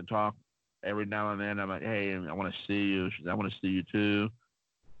text and talk every now and then. I'm like, "Hey, I want to see you." She said, "I want to see you too."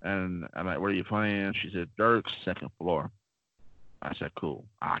 And I'm like, "Where are you playing?" She said, "Dirk's, second floor." I said, "Cool."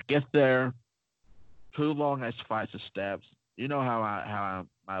 I get there, 2 long-ass flights of steps. You know how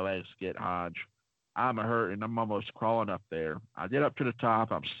my legs get, Hodge. I'm hurting. I'm almost crawling up there. I get up to the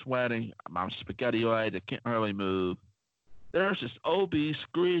top. I'm sweating. I'm spaghetti-legged. I can't hardly move. There's this obese,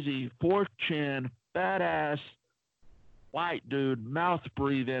 greasy, fork-chin, fat-ass, white dude,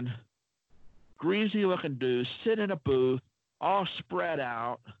 mouth-breathing, greasy-looking dude, sitting in a booth, all spread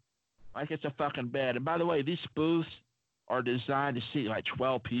out like it's a fucking bed. And by the way, these booths are designed to seat like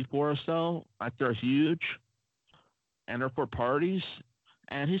 12 people or so. Like they're huge, and they're for parties.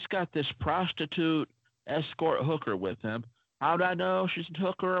 And he's got this prostitute escort hooker with him. How do I know she's a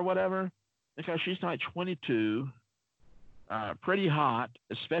hooker or whatever? Because she's like 22, pretty hot,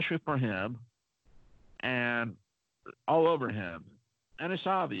 especially for him, and all over him. And it's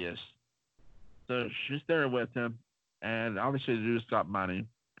obvious. So she's there with him, and obviously the dude's got money.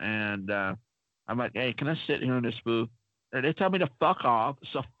 And I'm like, hey, can I sit here in this booth? And they tell me to fuck off.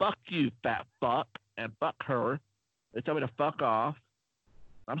 So fuck you, fat fuck, and fuck her. They tell me to fuck off.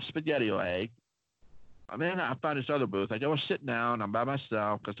 I'm a spaghetti leg. And then I find this other booth. I go sit down. I'm by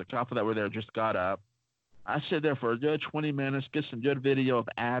myself because the couple that were there just got up. I sit there for a good 20 minutes, get some good video of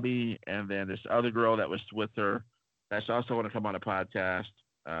Abby and then this other girl that was with her that's also going to come on a podcast.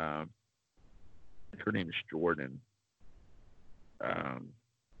 Her name is Jordan.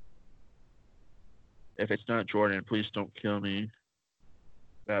 If it's not Jordan, please don't kill me.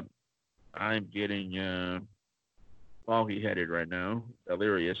 I'm getting foggy headed right now,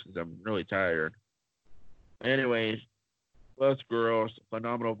 delirious because I'm really tired. Anyways, both girls,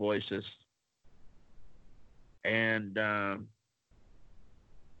 phenomenal voices. And let's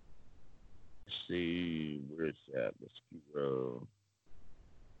see, where's that mosquito?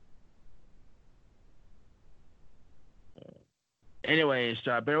 Anyways,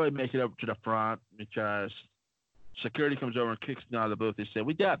 so I barely make it up to the front because security comes over and kicks me out of the booth. They said,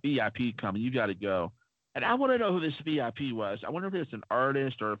 we got VIP coming. You got to go. And I want to know who this VIP was. I wonder if it's an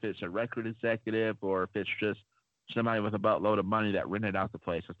artist or if it's a record executive or if it's just somebody with a buttload of money that rented out the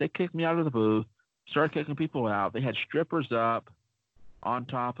place. So they kicked me out of the booth, started kicking people out. They had strippers up on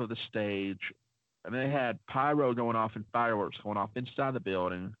top of the stage, and they had pyro going off and fireworks going off inside the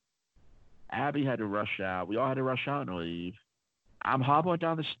building. Abby had to rush out. We all had to rush out and leave. I'm hobbling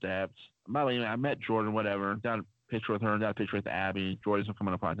down the steps. By the way, I met Jordan, whatever. Got a picture with her, got a picture with Abby. Jordan's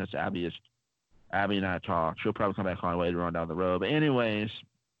coming up on this. Abby and I talk. She'll probably come back on later on down the road. But anyways,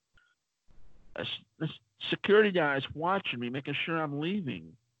 this security guy's watching me, making sure I'm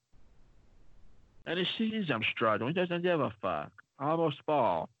leaving. And he sees I'm struggling. He doesn't give a fuck. I almost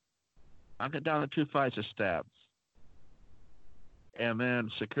fall. I get down the 2 flights of steps. And then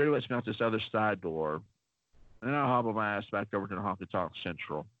security lets me out this other side door. And then I hobble my ass back over to the Honky Tonk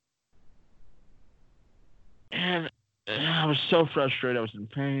Central. And I was so frustrated. I was in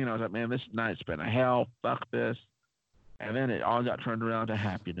pain. I was like, man, this night's been a hell. Fuck this. And then it all got turned around to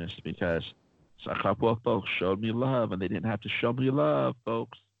happiness because a couple of folks showed me love, and they didn't have to show me love,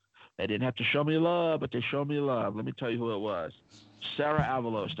 folks. They didn't have to show me love, but they showed me love. Let me tell you who it was. Sarah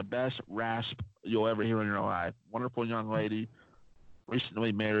Avalos, the best rasp you'll ever hear in your life. Wonderful young lady,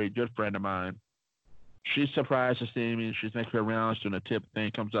 recently married, good friend of mine. She's surprised to see me. She's making her rounds, doing a tip thing,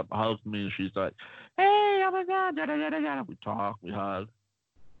 comes up, hugs me, and she's like, hey, oh my God, da da da da da. We talk, we hug.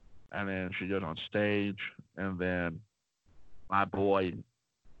 And then she goes on stage, and then my boy,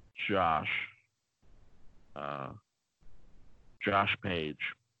 Josh Page.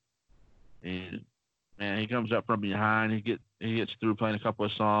 He comes up from behind. He gets through playing a couple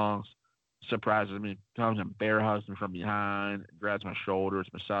of songs, surprises me, comes and bear hugs me from behind, grabs my shoulders,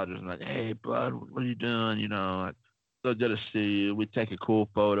 massages, and like, hey, bud, what are you doing? You know, so good to see you. We take a cool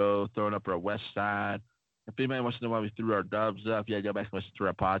photo, throwing up our West Side. If anybody wants to know why we threw our dubs up, yeah, go back and listen to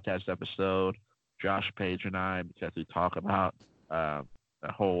our podcast episode, Josh Page and I, because we talk about the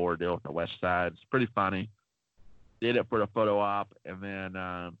whole ordeal with the West Side. It's pretty funny. Did it for the photo op, and then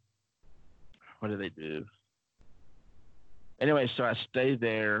what did they do? Anyway, so I stayed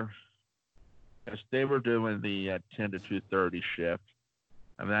there. As they were doing the 10 to 2:30 shift,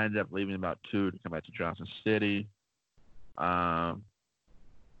 and then I ended up leaving about 2 to come back to Johnson City. Oh,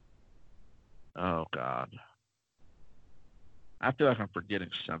 God. I feel like I'm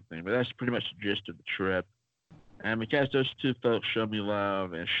forgetting something, but that's pretty much the gist of the trip. And because those two folks showed me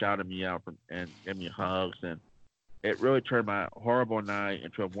love and shouted me out and gave me hugs, and it really turned my horrible night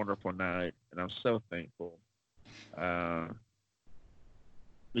into a wonderful night, and I'm so thankful.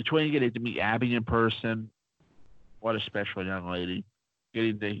 Between getting to meet Abby in person, what a special young lady.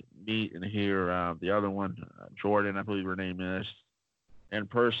 Getting to meet and hear the other one, Jordan, I believe her name is, in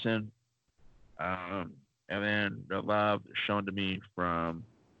person. And then the love shown to me from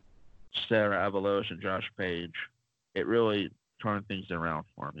Sarah Avalos and Josh Page. It really turned things around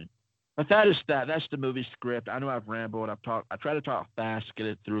for me. But that's the movie script. I know I've rambled. I try to talk fast, get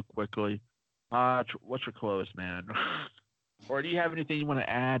it through quickly. What's your close, man? Or do you have anything you want to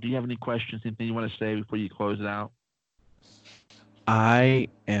add? Do you have any questions, anything you want to say before you close it out? I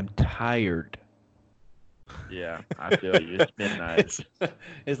am tired. Yeah, I feel you. It's midnight.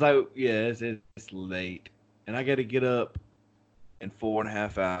 It's like, yeah, it's late. and I got to get up in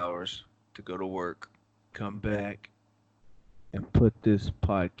 4.5 hours to go to work, come back, and put this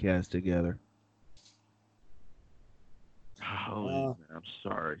podcast together. Holy, man, I'm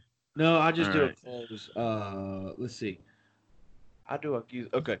sorry. No, I All just do a right. close. Let's see. I do a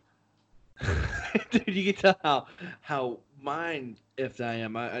okay. Dude, you can tell how mind if I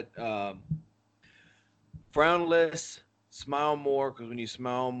am. I frown less, smile more. Because when you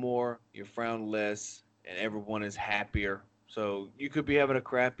smile more, you frown less, and everyone is happier. So you could be having a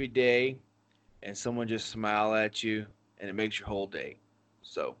crappy day, and someone just smile at you, and it makes your whole day.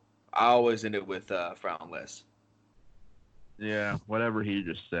 So I always end it with frown less. Yeah, whatever he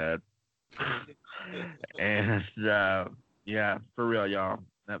just said. And yeah, for real, y'all.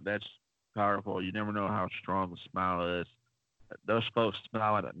 That's powerful. You never know how strong the smile is. Those folks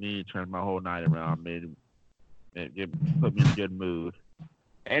smiling at me turned my whole night around. Put me in a good mood.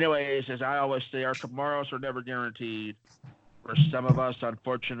 Anyways, as I always say, our tomorrows are never guaranteed. For some of us,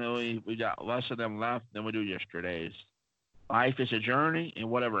 unfortunately, we got less of them left than we do yesterday's. Life is a journey, and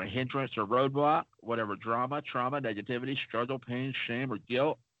whatever hindrance or roadblock, whatever drama, trauma, negativity, struggle, pain, shame, or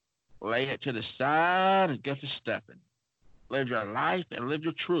guilt, lay it to the side and get to stepping. Live your life and live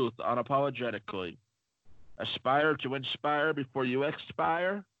your truth unapologetically. Aspire to inspire before you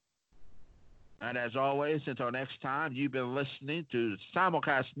expire. And as always, until next time, you've been listening to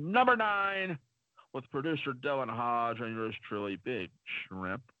Simulcast number 9 with producer Dylan Hodge and yours truly, Big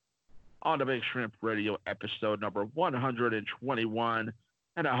Shrimp, on the Big Shrimp Radio episode number 121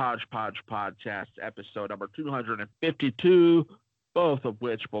 and a Hodgepodge podcast episode number 252, both of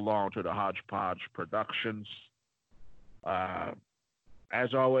which belong to the Hodgepodge Productions.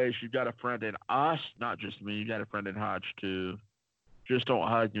 As always, you've got a friend in us, not just me. You got a friend in Hodge too. Just don't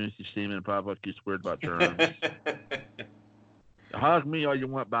hug me if you see me in public. He's weird about germs. Hug me all you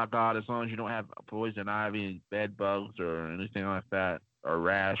want, by God, as long as you don't have poison ivy, bed bugs, or anything like that, or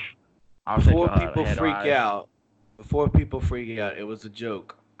rash. I'll take Before a hug. people Head freak eye. out, before people freak out, it was a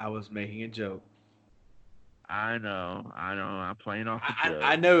joke. I was making a joke. I know. I'm playing off the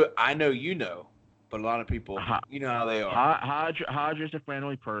I joke. know, I know, you know, but a lot of people, you know how they are. Hodge is a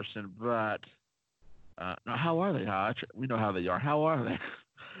friendly person, but no, how are they, Hodge? We know how they are. How are they?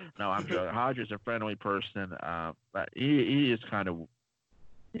 No, I'm joking. Hodge is a friendly person, but he is kind of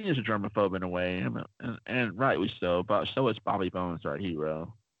he is a germaphobe in a way, and rightly so. But so is Bobby Bones, our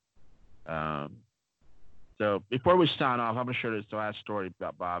hero. Um, so before we sign off, I'm gonna share this last story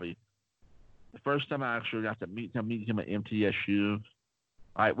about Bobby. The first time I actually got to meet him at MTSU.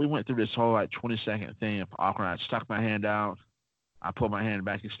 All right, we went through this whole like 20-second thing of awkward. I stuck my hand out. I pulled my hand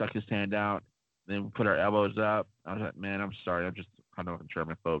back. He stuck his hand out. Then we put our elbows up. I was like, man, I'm sorry. I'm just kind of a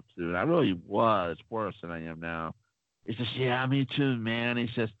germaphobe too. And I really was worse than I am now. He says, yeah, me too, man. He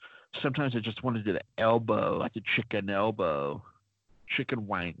says, sometimes I just want to do the elbow, like the chicken elbow, chicken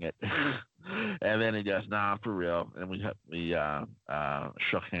wang it. And then he goes, nah, for real. And we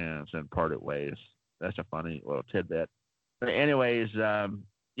shook hands and parted ways. That's a funny little tidbit. But anyways,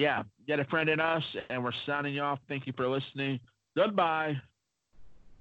 yeah, get a friend in us, and we're signing off. Thank you for listening. Goodbye.